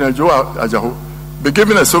can't Engineer Joe Ajaho be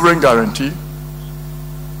given a sovereign guarantee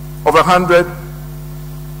of $100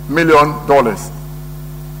 million?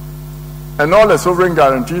 And all the sovereign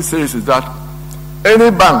guarantee says is that any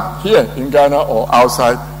bank here in Ghana or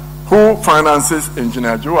outside who finances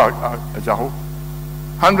Engineer Joe Ajaho,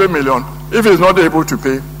 $100 million, if he's not able to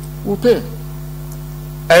pay, will pay.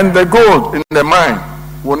 And the gold in the mine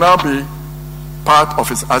will now be part of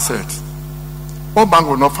his assets. What bank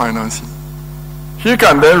will not finance him? He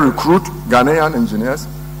can then recruit Ghanaian engineers,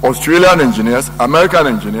 Australian engineers, American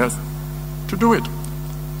engineers to do it.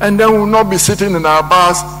 And then we'll not be sitting in our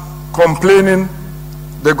bars complaining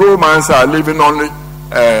the gold mines are leaving only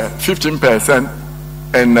 15%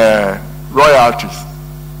 in royalties.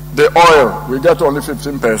 The oil, we get only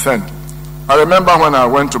 15%. I remember when I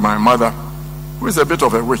went to my mother, who is a bit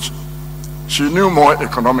of a witch. She knew more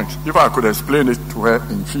economics. If I could explain it to her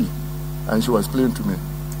in fee, and she was explaining to me.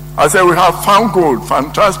 I said, we have found gold,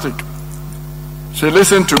 fantastic. She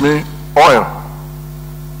listened to me, oil.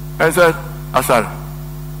 I said,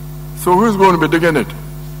 so who's going to be digging it?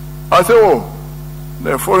 I said, oh,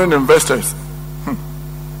 the foreign investors. And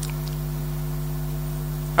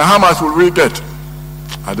how much will we get?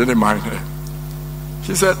 I didn't mind her.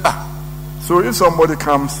 She said, So if somebody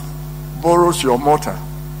comes, borrows your mortar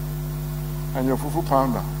and your fufu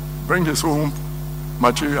pounder, bring his own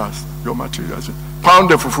materials, your materials, pound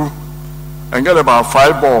the fufu and get about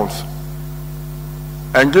 5 balls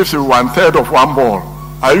and gives you 1/3 of 1 ball.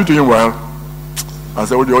 Are you doing well? I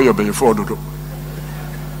said,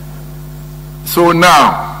 so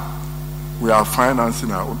now we are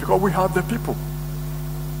financing our own because we have the people.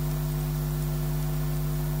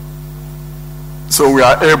 So we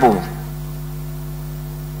are able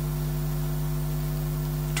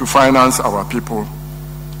to finance our people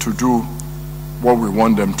to do what we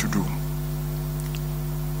want them to do.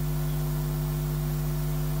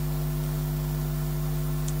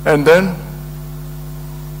 And then,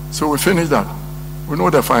 so we finish that. We know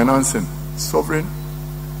the financing, sovereign.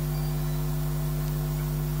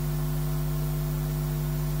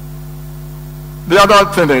 The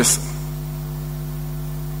other thing is,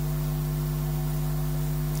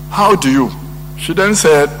 how do you? She then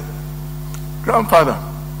said, grandfather,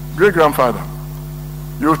 great-grandfather,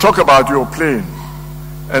 you talk about your plane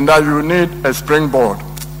and that you need a springboard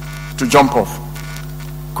to jump off.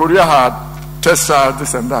 Korea had Tesla,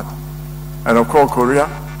 this and that. And of course, Korea,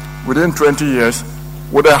 within 20 years,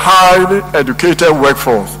 with a highly educated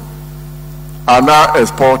workforce, are now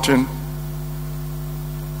exporting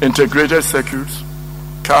integrated circuits,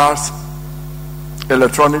 cars,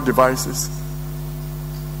 electronic devices.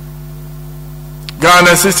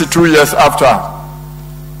 Ghana, 62 years after,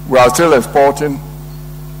 we are still exporting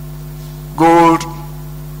gold,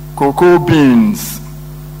 cocoa beans.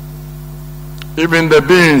 Even the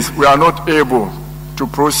beans we are not able to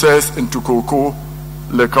process into cocoa,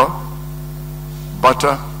 liquor,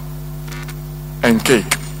 butter, and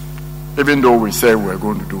cake, even though we say we're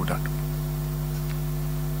going to do that.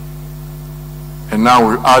 And now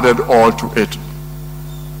we added all to it.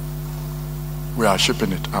 We are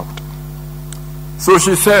shipping it out. So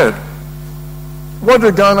she said, what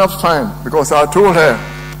did Ghana find? Because I told her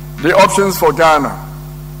the options for Ghana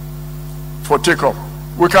for takeoff.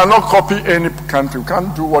 We cannot copy any country. We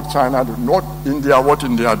can't do what China did, not India, what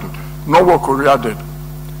India did, not what Korea did.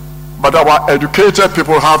 But our educated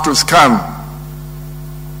people have to scan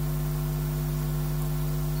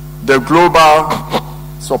the global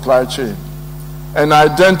supply chain and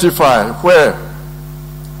identify where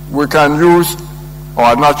we can use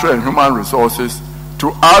our natural and human resources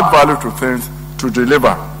to add value to things to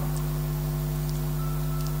deliver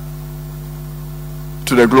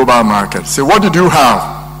to the global market. Say, what did you have?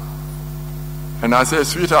 And I said,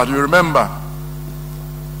 sweetheart, you remember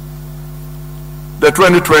the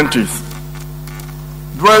 2020s.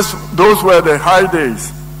 Those were the high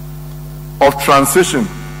days of transition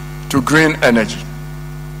to green energy.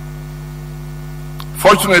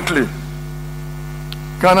 Fortunately,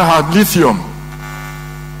 Ghana had lithium,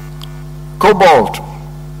 cobalt,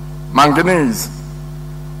 manganese,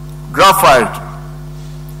 graphite,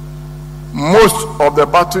 most of the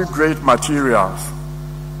battery-grade materials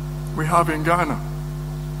we have in Ghana.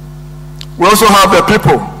 We also have the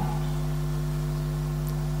people.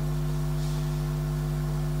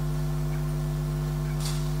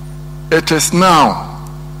 It is now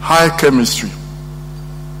high chemistry.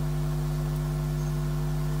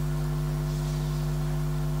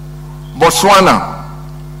 Botswana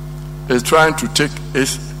is trying to take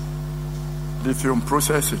its lithium,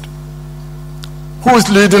 process it. Who is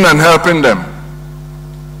leading and helping them?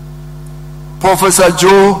 Professor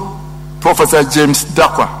James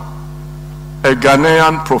Dakwa, a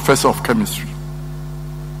Ghanaian professor of chemistry.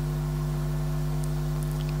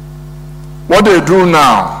 What they do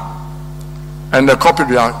now, and the copy,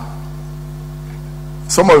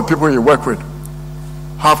 some of the people you work with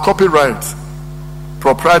have copyrights,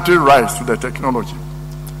 proprietary rights to the technology.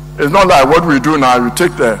 It's not like what we do now, you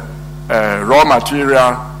take the raw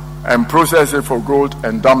material and process it for gold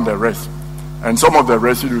and dump the rest. And some of the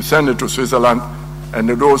residue, send it to Switzerland, and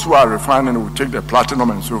those who are refining will take the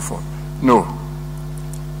platinum and so forth. No.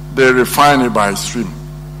 They refine it by stream.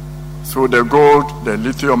 So the gold, the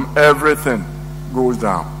lithium, everything goes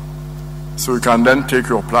down. So you can then take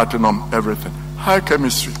your platinum, everything. High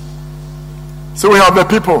chemistry. So we have the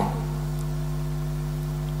people.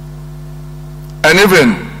 And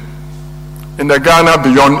even in the Ghana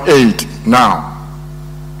Beyond Aid now,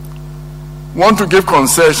 want to give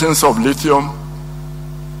concessions of lithium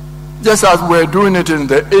just as we're doing it in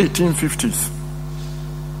the 1850s,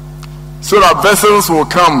 so that vessels will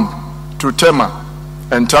come to Tema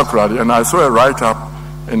and Takoradi. And I saw a write-up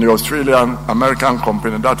in the Australian American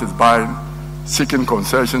company that is seeking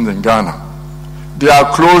concessions in Ghana. They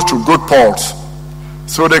are close to good ports,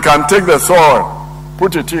 so they can take the soil,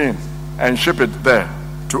 put it in, and ship it there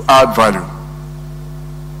to add value.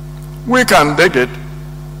 We can dig it,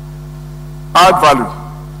 add value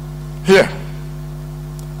here,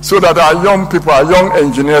 so that our young people, our young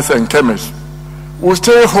engineers and chemists will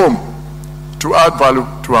stay home to add value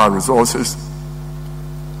to our resources.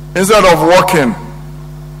 Instead of walking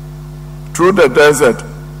through the desert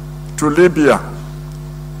to Libya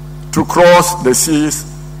to cross the seas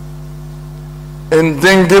in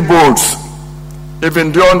dinghy boats,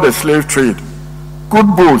 even during the slave trade, good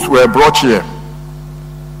boats were brought here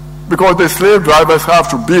because the slave drivers have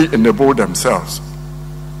to be in the boat themselves.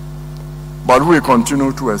 But we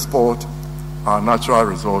continue to export our natural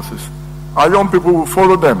resources. Our young people will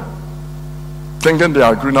follow them, thinking they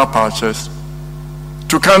are greener pastures,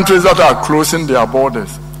 to countries that are closing their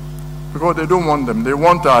borders because they don't want them. They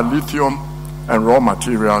want our lithium and raw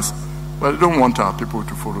materials, but they don't want our people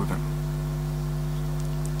to follow them.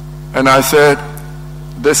 And I said,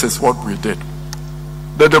 this is what we did.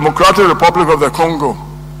 The Democratic Republic of the Congo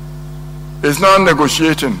is now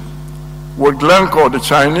negotiating with Glencore, the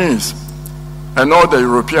Chinese, and all the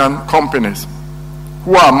European companies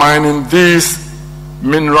who are mining these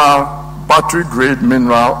battery-grade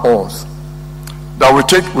mineral ores. That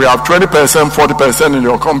we have 20%, 40% in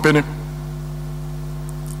your company.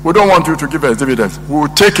 We don't want you to give us dividends. We will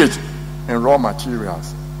take it in raw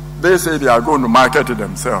materials. They say they are going to market it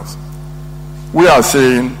themselves. We are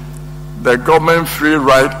saying the government free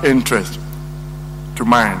right interest to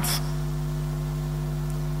mines.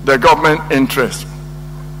 The government interest.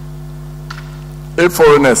 If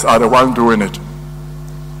foreigners are the ones doing it,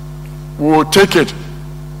 we will take it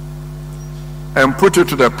and put it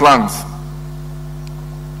to the plants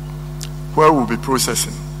where we'll be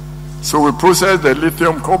processing. So we process the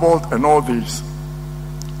lithium, cobalt, and all these,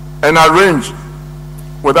 and arrange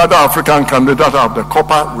with other African countries that have the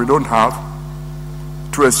copper we don't have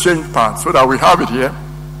to exchange parts so that we have it here.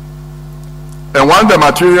 And when the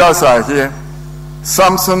materials are here,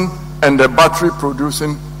 Samsung and the battery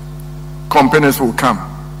producing companies will come.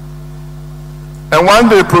 And when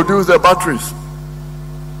they produce the batteries,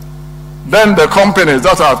 then the companies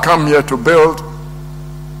that have come here to build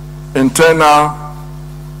internal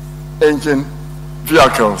engine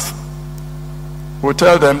vehicles will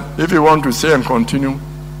tell them, if you want to stay and continue,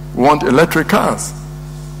 we want electric cars.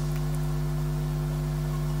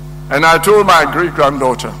 And I told my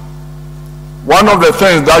great-granddaughter, one of the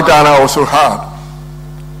things that Ghana also had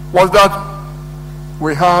was that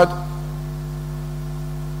we had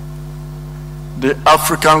the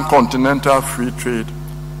African Continental Free Trade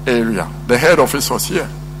Area. The head office was here.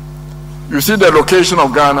 You see the location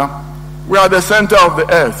of Ghana. We are the center of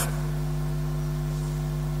the earth.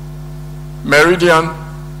 Meridian,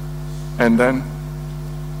 and then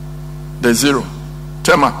the zero.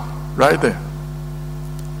 Tema, right there.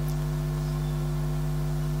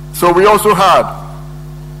 So we also had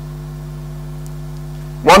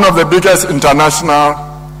one of the biggest international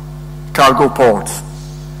cargo ports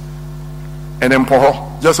in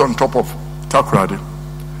Mpoho, just on top of Takoradi.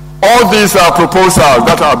 All these are proposals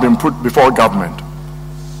that have been put before government.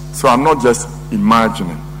 So I'm not just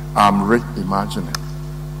imagining, I'm reimagining.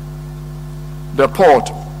 The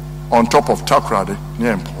port on top of Takoradi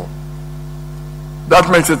near Mpoho.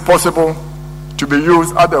 That makes it possible to be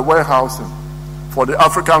used as the warehousing for the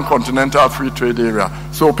African Continental Free Trade Area.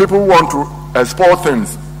 So people who want to export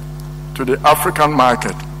things to the African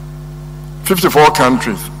market, 54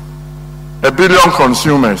 countries, 1 billion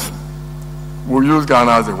consumers will use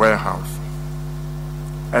Ghana as a warehouse.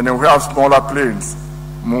 And then we have smaller planes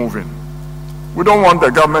moving. We don't want the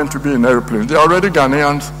government to be in airplanes. They are already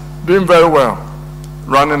Ghanaians doing very well,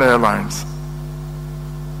 running airlines.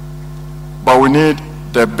 But we need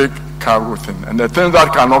the big cargo thing. And the things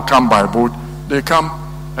that cannot come by boat, they come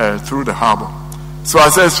through the harbor. So I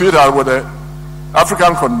said, sweetheart, with the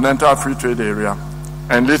African Continental Free Trade Area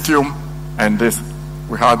and lithium and this,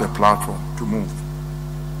 we have a platform to move.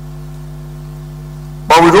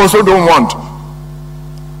 But we also don't want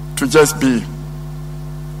to just be.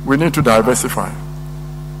 We need to diversify.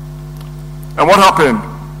 And what happened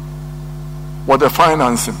was the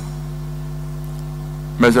financing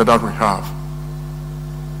measure that we have.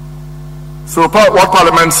 So what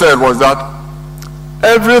Parliament said was that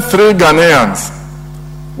every 3 Ghanaians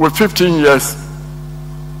with 15 years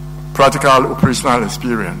practical operational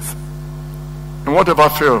experience in whatever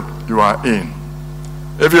field you are in,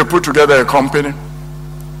 if you put together a company,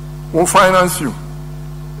 we'll finance you.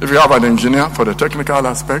 If you have an engineer for the technical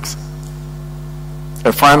aspects,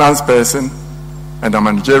 a finance person, and a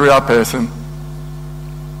managerial person,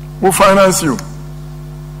 we'll finance you.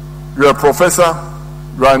 You're a professor,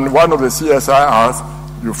 you are in one of the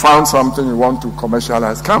CSIRs, You found something you want to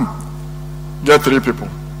commercialize. Come, get 3 people.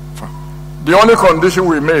 The only condition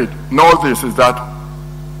we made in all this is that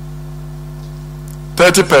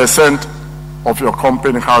 30% of your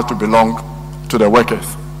company has to belong to the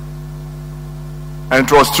workers. And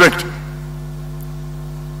it was strict.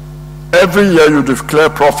 Every year you declare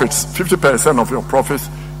profits. 50% of your profits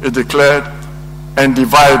is declared and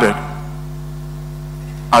divided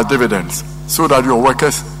as dividends so that your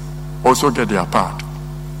workers also get their part.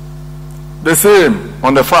 The same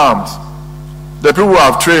on the farms. The people who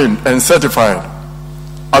have trained and certified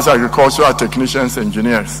as agricultural technicians,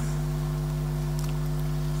 engineers,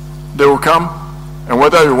 they will come, and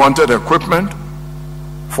whether you wanted equipment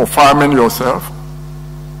for farming yourself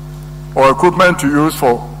or equipment to use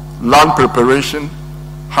for land preparation,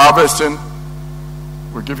 harvesting,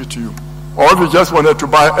 we'll give it to you. Or if you just wanted to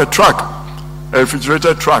buy a truck, a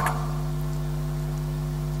refrigerated truck,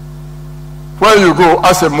 where you go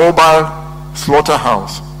as a mobile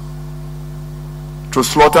slaughterhouse to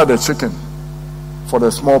slaughter the chicken for the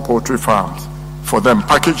small poultry farms, for them,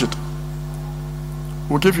 package it.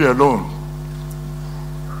 We'll give you a loan.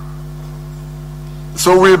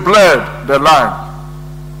 So we blurred the line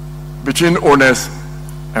between owners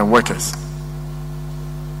and workers.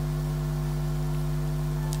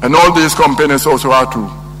 And all these companies also had to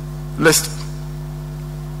list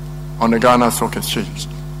on the Ghana Stock Exchange.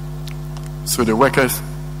 So the workers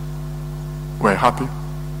were happy.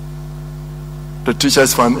 The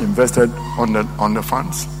teachers' fund invested on the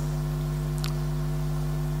funds.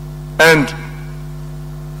 And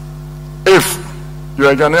if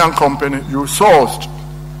you're a Ghanaian company, you sourced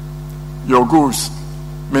your goods,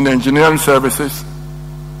 meaning engineering services,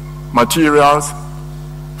 materials,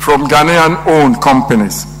 from Ghanaian-owned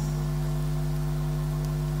companies,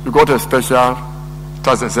 you got a special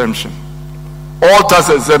tax exemption. All tax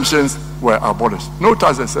exemptions were abolished. No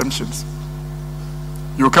tax exemptions.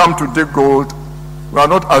 You come to dig gold, we are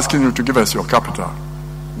not asking you to give us your capital.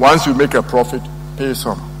 Once you make a profit, pay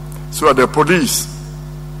some, so that the police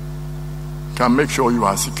can make sure you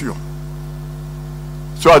are secure.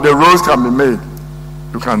 So that the roads can be made,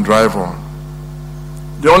 you can drive on.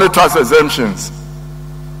 The only tax exemptions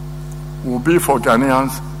will be for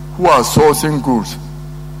Ghanaians who are sourcing goods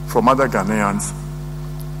from other Ghanaians,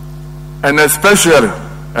 and especially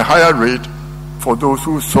a higher rate for those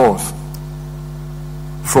who source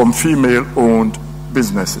from female-owned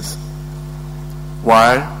businesses.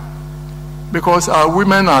 Why? Because our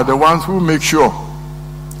women are the ones who make sure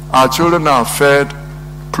our children are fed,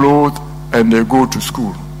 clothed, and they go to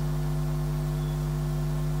school.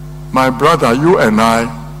 My brother, you and I,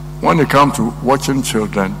 when it comes to watching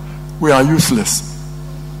children, we are useless.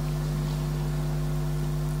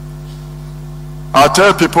 I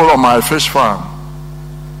tell people on my fish farm,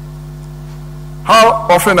 how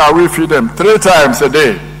often are we feed them? 3 times a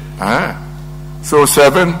day. So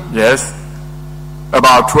 7, yes.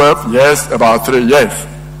 About 12, yes. About 3, yes.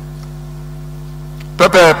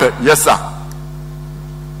 Pepe, yes, sir.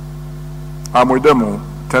 I'm with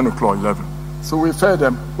them 10 o'clock, 11. So we fed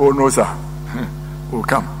them. Oh, no, sir. Oh,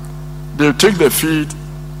 come. They take the feed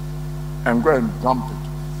and go and dump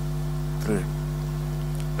it. 3.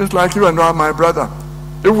 It's like you and I, my brother.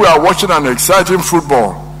 If we are watching an exciting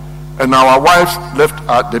football and our wife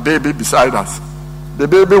left the baby beside us, the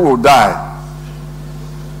baby will die.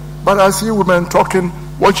 But I see women talking,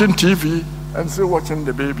 watching TV, and still watching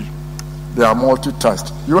the baby. They are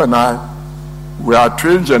multitasked. You and I, we are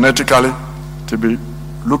trained genetically to be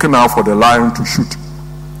looking out for the lion to shoot.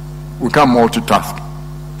 We can't multitask,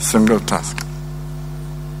 single task.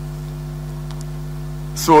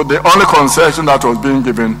 So the only concession that was being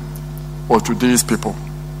given was to these people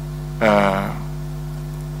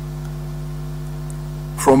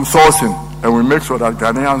from sourcing, and we make sure that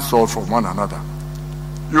Ghanaians source from one another.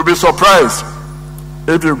 You'll be surprised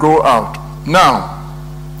if you go out. Now,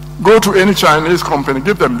 go to any Chinese company,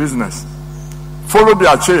 give them business. Follow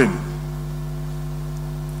their chain.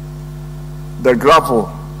 The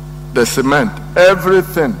gravel, the cement,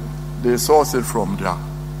 everything, they source it from their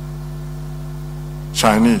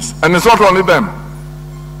Chinese. And it's not only them.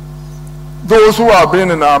 Those who have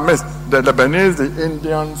been in our midst, the Lebanese, the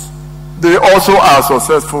Indians, they also are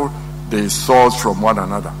successful. They source from one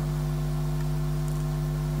another.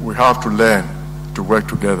 We have to learn to work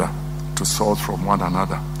together to source from one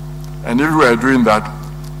another. And if you are doing that,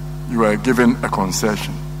 you are given a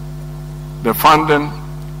concession. The funding,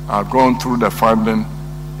 I've gone through the funding,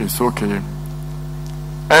 it's okay.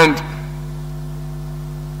 And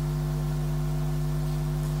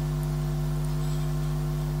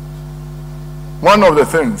one of the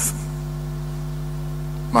things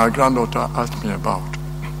my granddaughter asked me about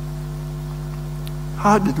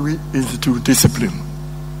How did we institute discipline?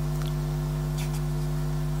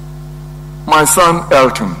 My son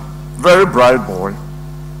Elton, very bright boy,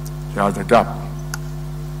 he has a gap.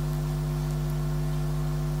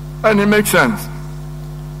 And it makes sense.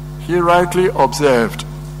 He rightly observed,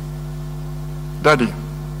 Daddy,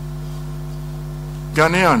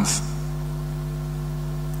 Ghanaians,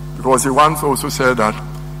 because he once also said that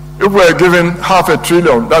if we're given $500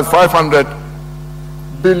 billion, that's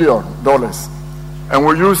 $500 billion, and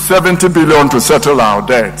we use $70 billion to settle our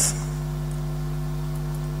debts,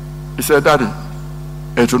 he said, Daddy,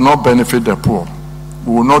 it will not benefit the poor.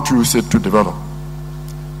 We will not use it to develop.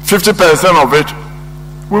 50% of it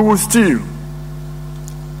we will steal,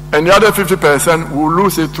 and the other 50% we will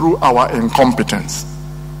lose it through our incompetence.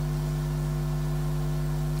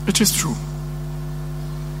 It is true.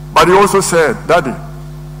 But he also said, Daddy,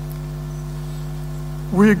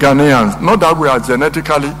 we Ghanaians, not that we are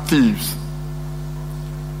genetically thieves,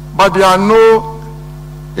 but there are no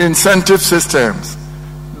incentive systems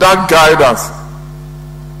that guide us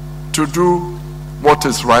to do what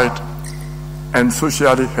is right and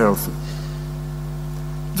socially healthy.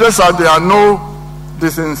 Just as there are no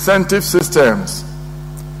disincentive systems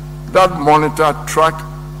that monitor, track,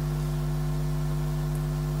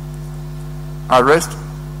 arrest,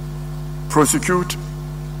 prosecute,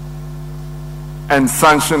 and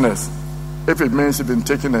sanction us if it means even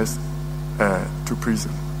taking us to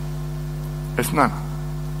prison. It's none.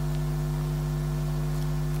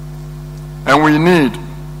 And we need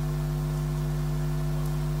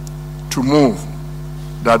to move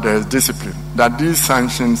that there is discipline, that these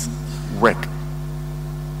sanctions work.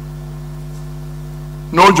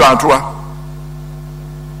 No Jantua.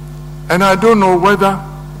 And I don't know whether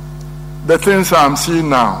the things I'm seeing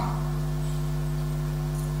now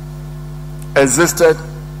existed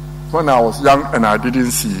when I was young and I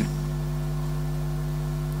didn't see it,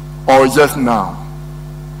 or just now.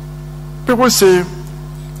 People say,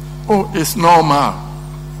 oh, it's normal.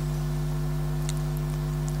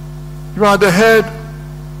 You are the head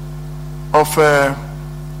of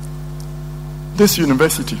this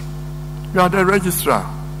university. You are the registrar.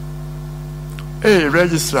 Hey,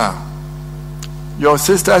 registrar, your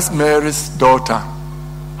sister's Mary's daughter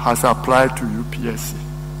has applied to UPSA.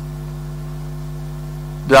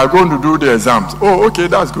 They are going to do the exams. Oh, okay,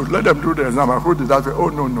 that's good. Let them do the exam. I heard it that way. Oh,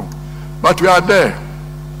 no. But we are there.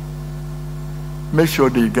 Make sure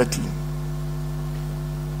they get in.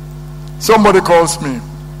 Somebody calls me.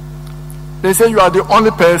 They say you are the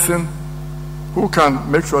only person who can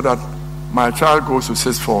make sure that my child goes to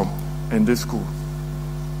sixth form in this school.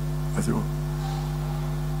 I say, oh.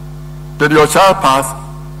 Did your child pass?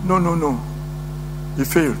 No. He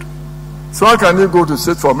failed. So how can he go to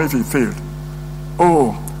sixth form if he failed?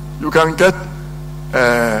 Oh, you can get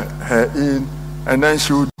her in, and then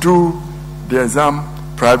she will do the exam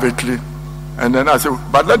privately. And then I say,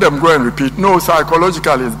 but let them go and repeat. No,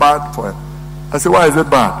 psychologically it's bad for her. I say, why is it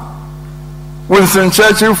bad? Winston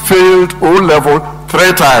Churchill failed O-level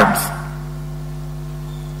 3 times.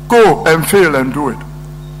 Go and fail and do it.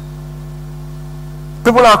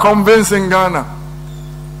 People are convinced in Ghana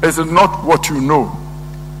it's not what you know,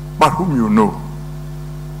 but whom you know.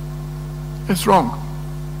 It's wrong.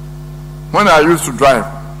 When I used to drive,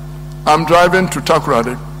 I'm driving to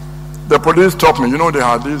Takoradi. The police stopped me. You know they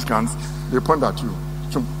had these guns. They point at you.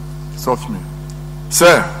 Stop me.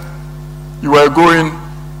 Sir, you were going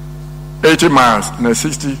 80 miles in a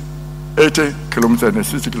 80 kilometers in a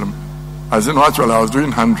 60 kilometers. I said, no, actually, I was doing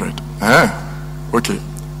 100. Okay.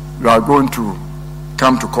 You are going to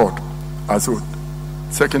come to court. I said,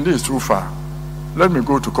 second day is too far. Let me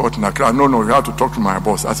go to court in Accra. No, you have to talk to my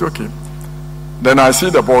boss. I said, okay. Then I see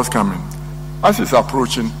the boss coming. As he's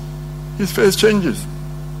approaching, his face changes.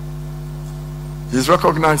 He's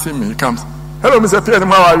recognizing me. He comes. Hello, Mr. Pianim,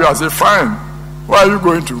 how are you? I say, fine. Where are you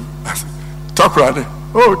going to? I say, Takoradi.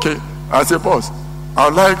 Oh, okay. I say, boss, I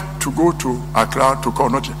would like to go to Accra to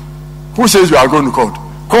court. Not yet. Who says you are going to court?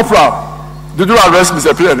 Corporal, did you arrest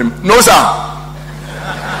Mr. Pianim? No, sir.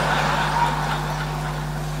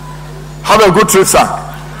 Have a good trip, sir.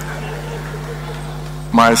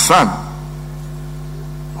 My son,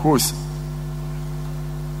 who's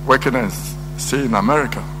working and staying in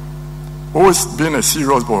America, always been a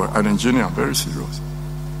serious boy, an engineer, very serious.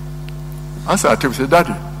 I said to him, say,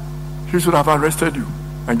 Daddy, he should have arrested you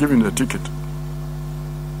and given you the ticket.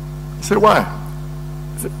 He said, why?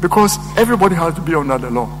 He said, because everybody has to be under the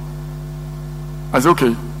law. I said,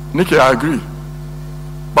 okay, Nicky, I agree.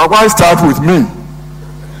 But why start with me?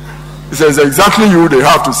 He says, exactly you they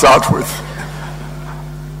have to start with.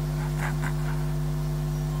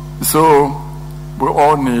 So we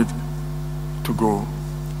all need to go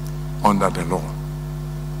under the law.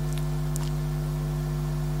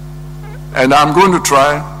 And I'm going to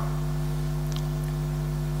try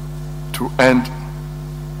to end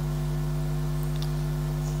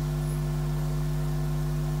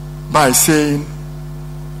by saying,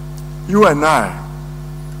 you and I,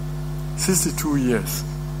 62 years,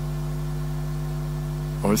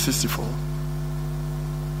 or 64,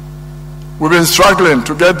 we've been struggling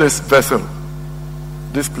to get this vessel,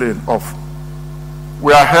 this plane, off.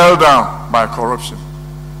 We are held down by corruption,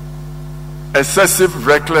 excessive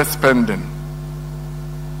reckless spending,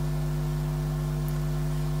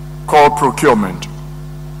 called procurement.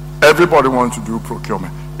 Everybody wants to do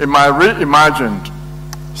procurement. In my reimagined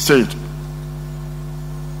state,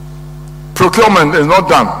 procurement is not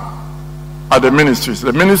done at the ministries.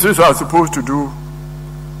 The ministries are supposed to do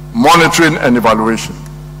monitoring and evaluation.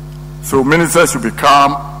 So ministers should be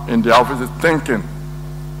calm in their offices, thinking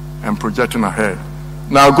and projecting ahead.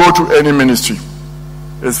 Now go to any ministry.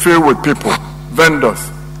 It's filled with people, vendors.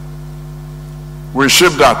 We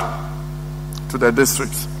ship that to the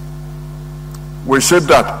districts. We ship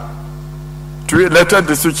that to elected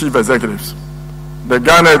district chief executives. The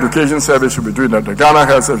Ghana Education Service should be doing that. The Ghana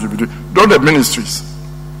Health Service should be doing that. Don't the ministries.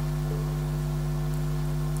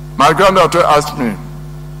 My granddaughter asked me,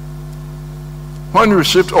 when you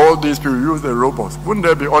shipped all these people, use the robots, wouldn't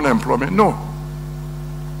there be unemployment? No.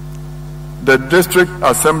 The district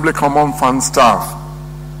assembly common fund staff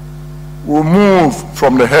will move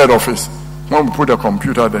from the head office when we put a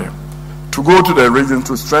computer there to go to the regions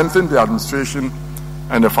to strengthen the administration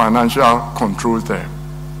and the financial controls there.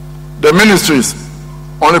 The ministries,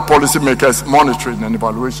 only policymakers, monitoring and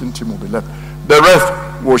evaluation team will be left. The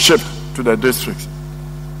rest will shift to the districts.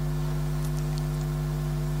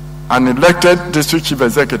 An elected district chief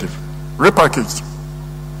executive, repackaged.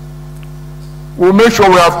 We'll make sure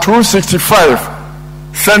we have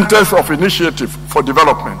 265 centers of initiative for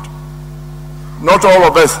development. Not all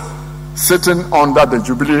of us sitting under the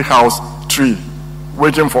Jubilee House tree,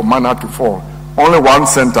 waiting for manna to fall. Only one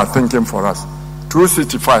center thinking for us.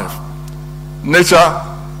 265. Nature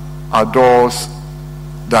adores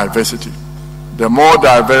diversity. The more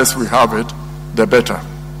diverse we have it, the better.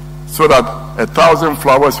 So that 1,000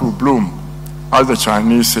 flowers will bloom, as the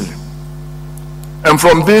Chinese say. And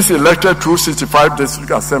from these elected 265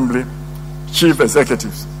 district assembly chief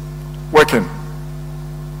executives working,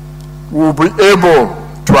 we'll be able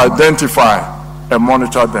to identify and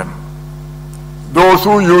monitor them. Those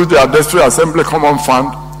who use their district assembly common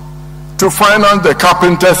fund to finance the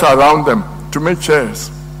carpenters around them to make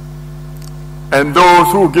chairs. And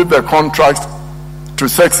those who give the contracts to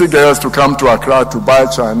sexy girls to come to Accra to buy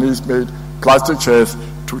Chinese-made plastic chairs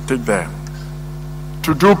to take there.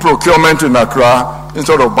 To do procurement in Accra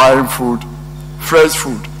instead of buying food, fresh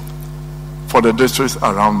food, for the districts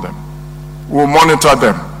around them. We'll monitor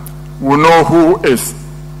them. We'll know who is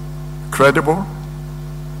credible,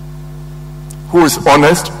 who is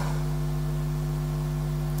honest,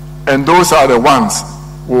 and those are the ones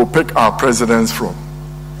we'll pick our presidents from.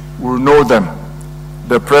 We'll know them.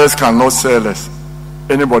 The press cannot sell us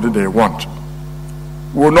anybody they want.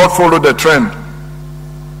 We will not follow the trend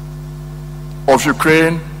of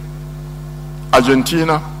Ukraine,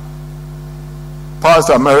 Argentina, past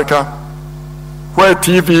America, where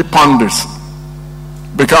TV pundits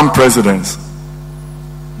become presidents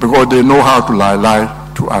because they know how to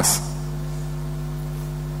lie to us.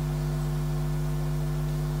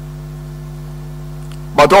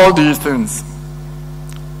 But all these things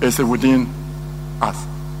is within us.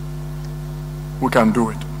 We can do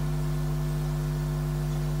it.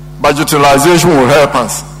 Budgetization will help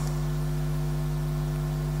us.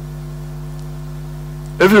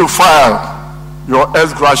 If you file your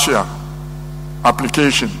ex gratia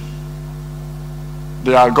application,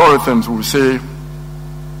 the algorithms will say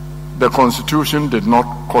the Constitution did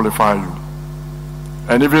not qualify you.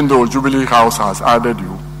 And even though Jubilee House has added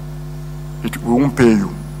you, it won't pay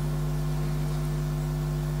you.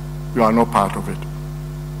 You are not part of it.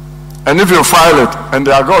 And if you file it and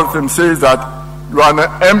the algorithm says that you are an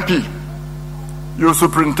MP, you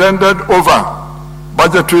superintended over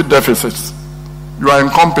budgetary deficits, you are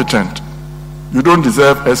incompetent, you don't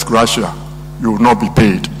deserve ex gratia, you will not be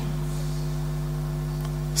paid.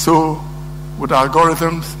 So, with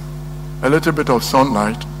algorithms, a little bit of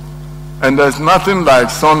sunlight, and there's nothing like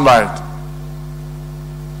sunlight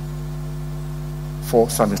for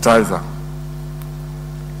sanitizer.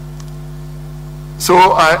 So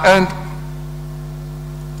I end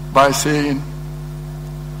by saying,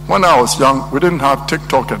 when I was young, we didn't have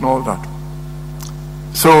TikTok and all that.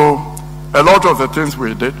 So a lot of the things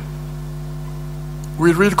we did,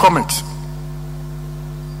 we read comics.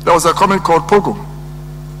 there was a comic called Pogo.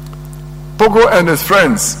 Pogo and his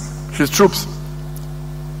friends, his troops,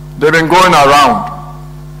 they've been going around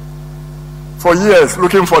for years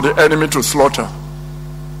looking for the enemy to slaughter.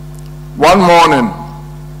 One morning,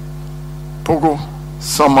 Pogo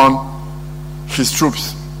summoned his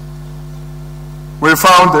troops. We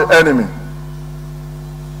found the enemy.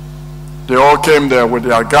 They all came there with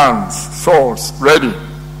their guns, swords, ready.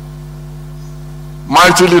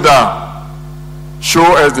 Mighty leader, show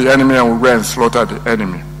us the enemy and we go and slaughter the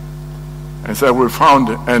enemy. And said, we found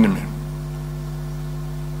the enemy.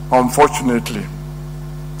 Unfortunately,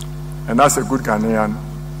 and that's a good Ghanaian,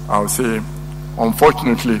 I'll say,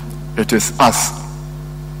 unfortunately, it is us.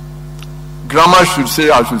 Grammar should say,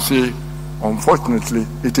 I should say, unfortunately,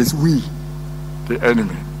 it is we, the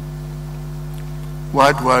enemy.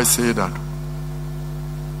 Why do I say that?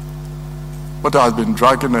 What has been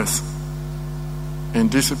dragging us?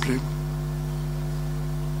 Indiscipline,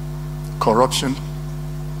 corruption,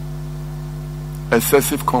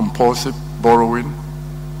 excessive compulsive borrowing,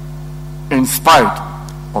 in spite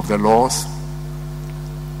of the laws.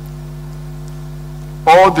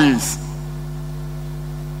 All these,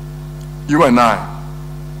 you and I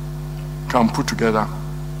can put together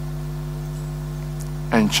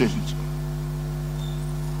and change.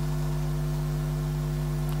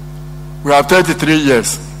 We have 33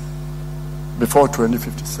 years before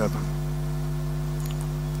 2057.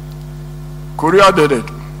 Korea did it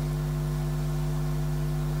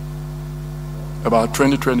about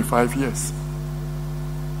 20-25 years.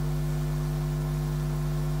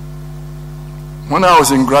 When I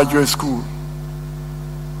was in graduate school,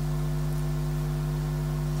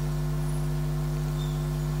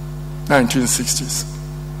 (1960s),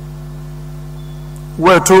 we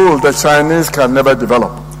were told the Chinese can never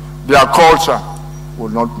develop. Their culture will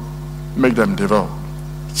not make them develop.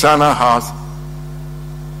 China has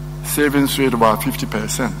savings rate about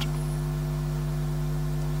 50%.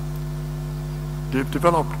 They've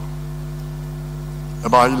developed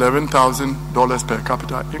about $11,000 per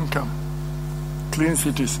capita income. Clean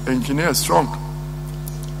cities, engineers strong.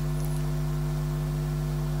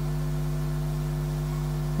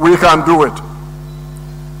 We can do it,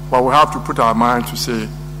 but we have to put our mind to say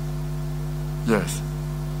yes.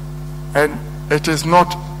 And it is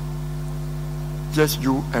not just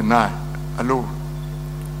you and I alone.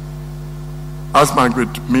 As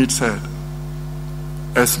Margaret Mead said,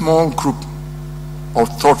 a small group of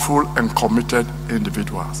thoughtful and committed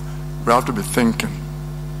individuals. We have to be thinking.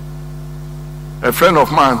 A friend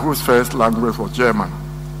of mine whose first language was German,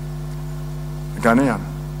 a Ghanaian,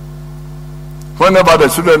 whenever the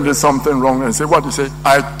children did something wrong and say, what do you say?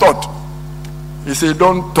 I thought. He said,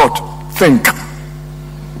 don't thought, think.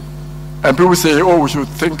 And people say, oh, we should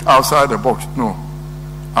think outside the box. No.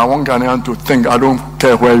 I want Ghanaian to think. I don't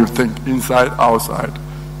care where you think, inside, outside,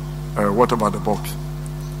 what about the box?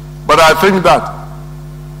 But I think that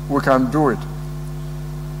we can do it.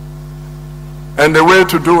 And the way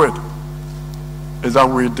to do it is that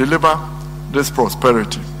we deliver this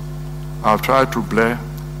prosperity. I've tried to blare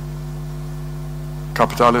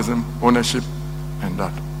capitalism, ownership, and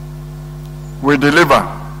that. We deliver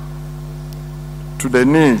to the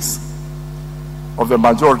needs of the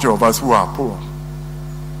majority of us who are poor,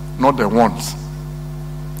 not the wants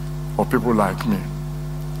of people like me.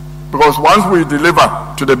 Because once we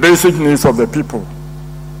deliver to the basic needs of the people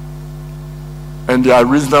and they are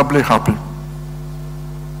reasonably happy,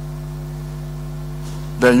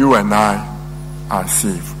 then you and I are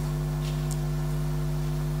safe.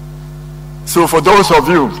 So for those of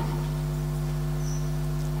you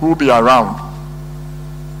who will be around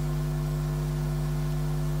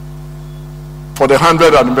for the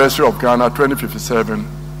 100th anniversary of Ghana 2057,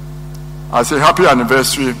 I say happy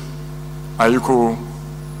anniversary, Ayuko,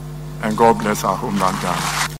 and God bless our homeland Ghana.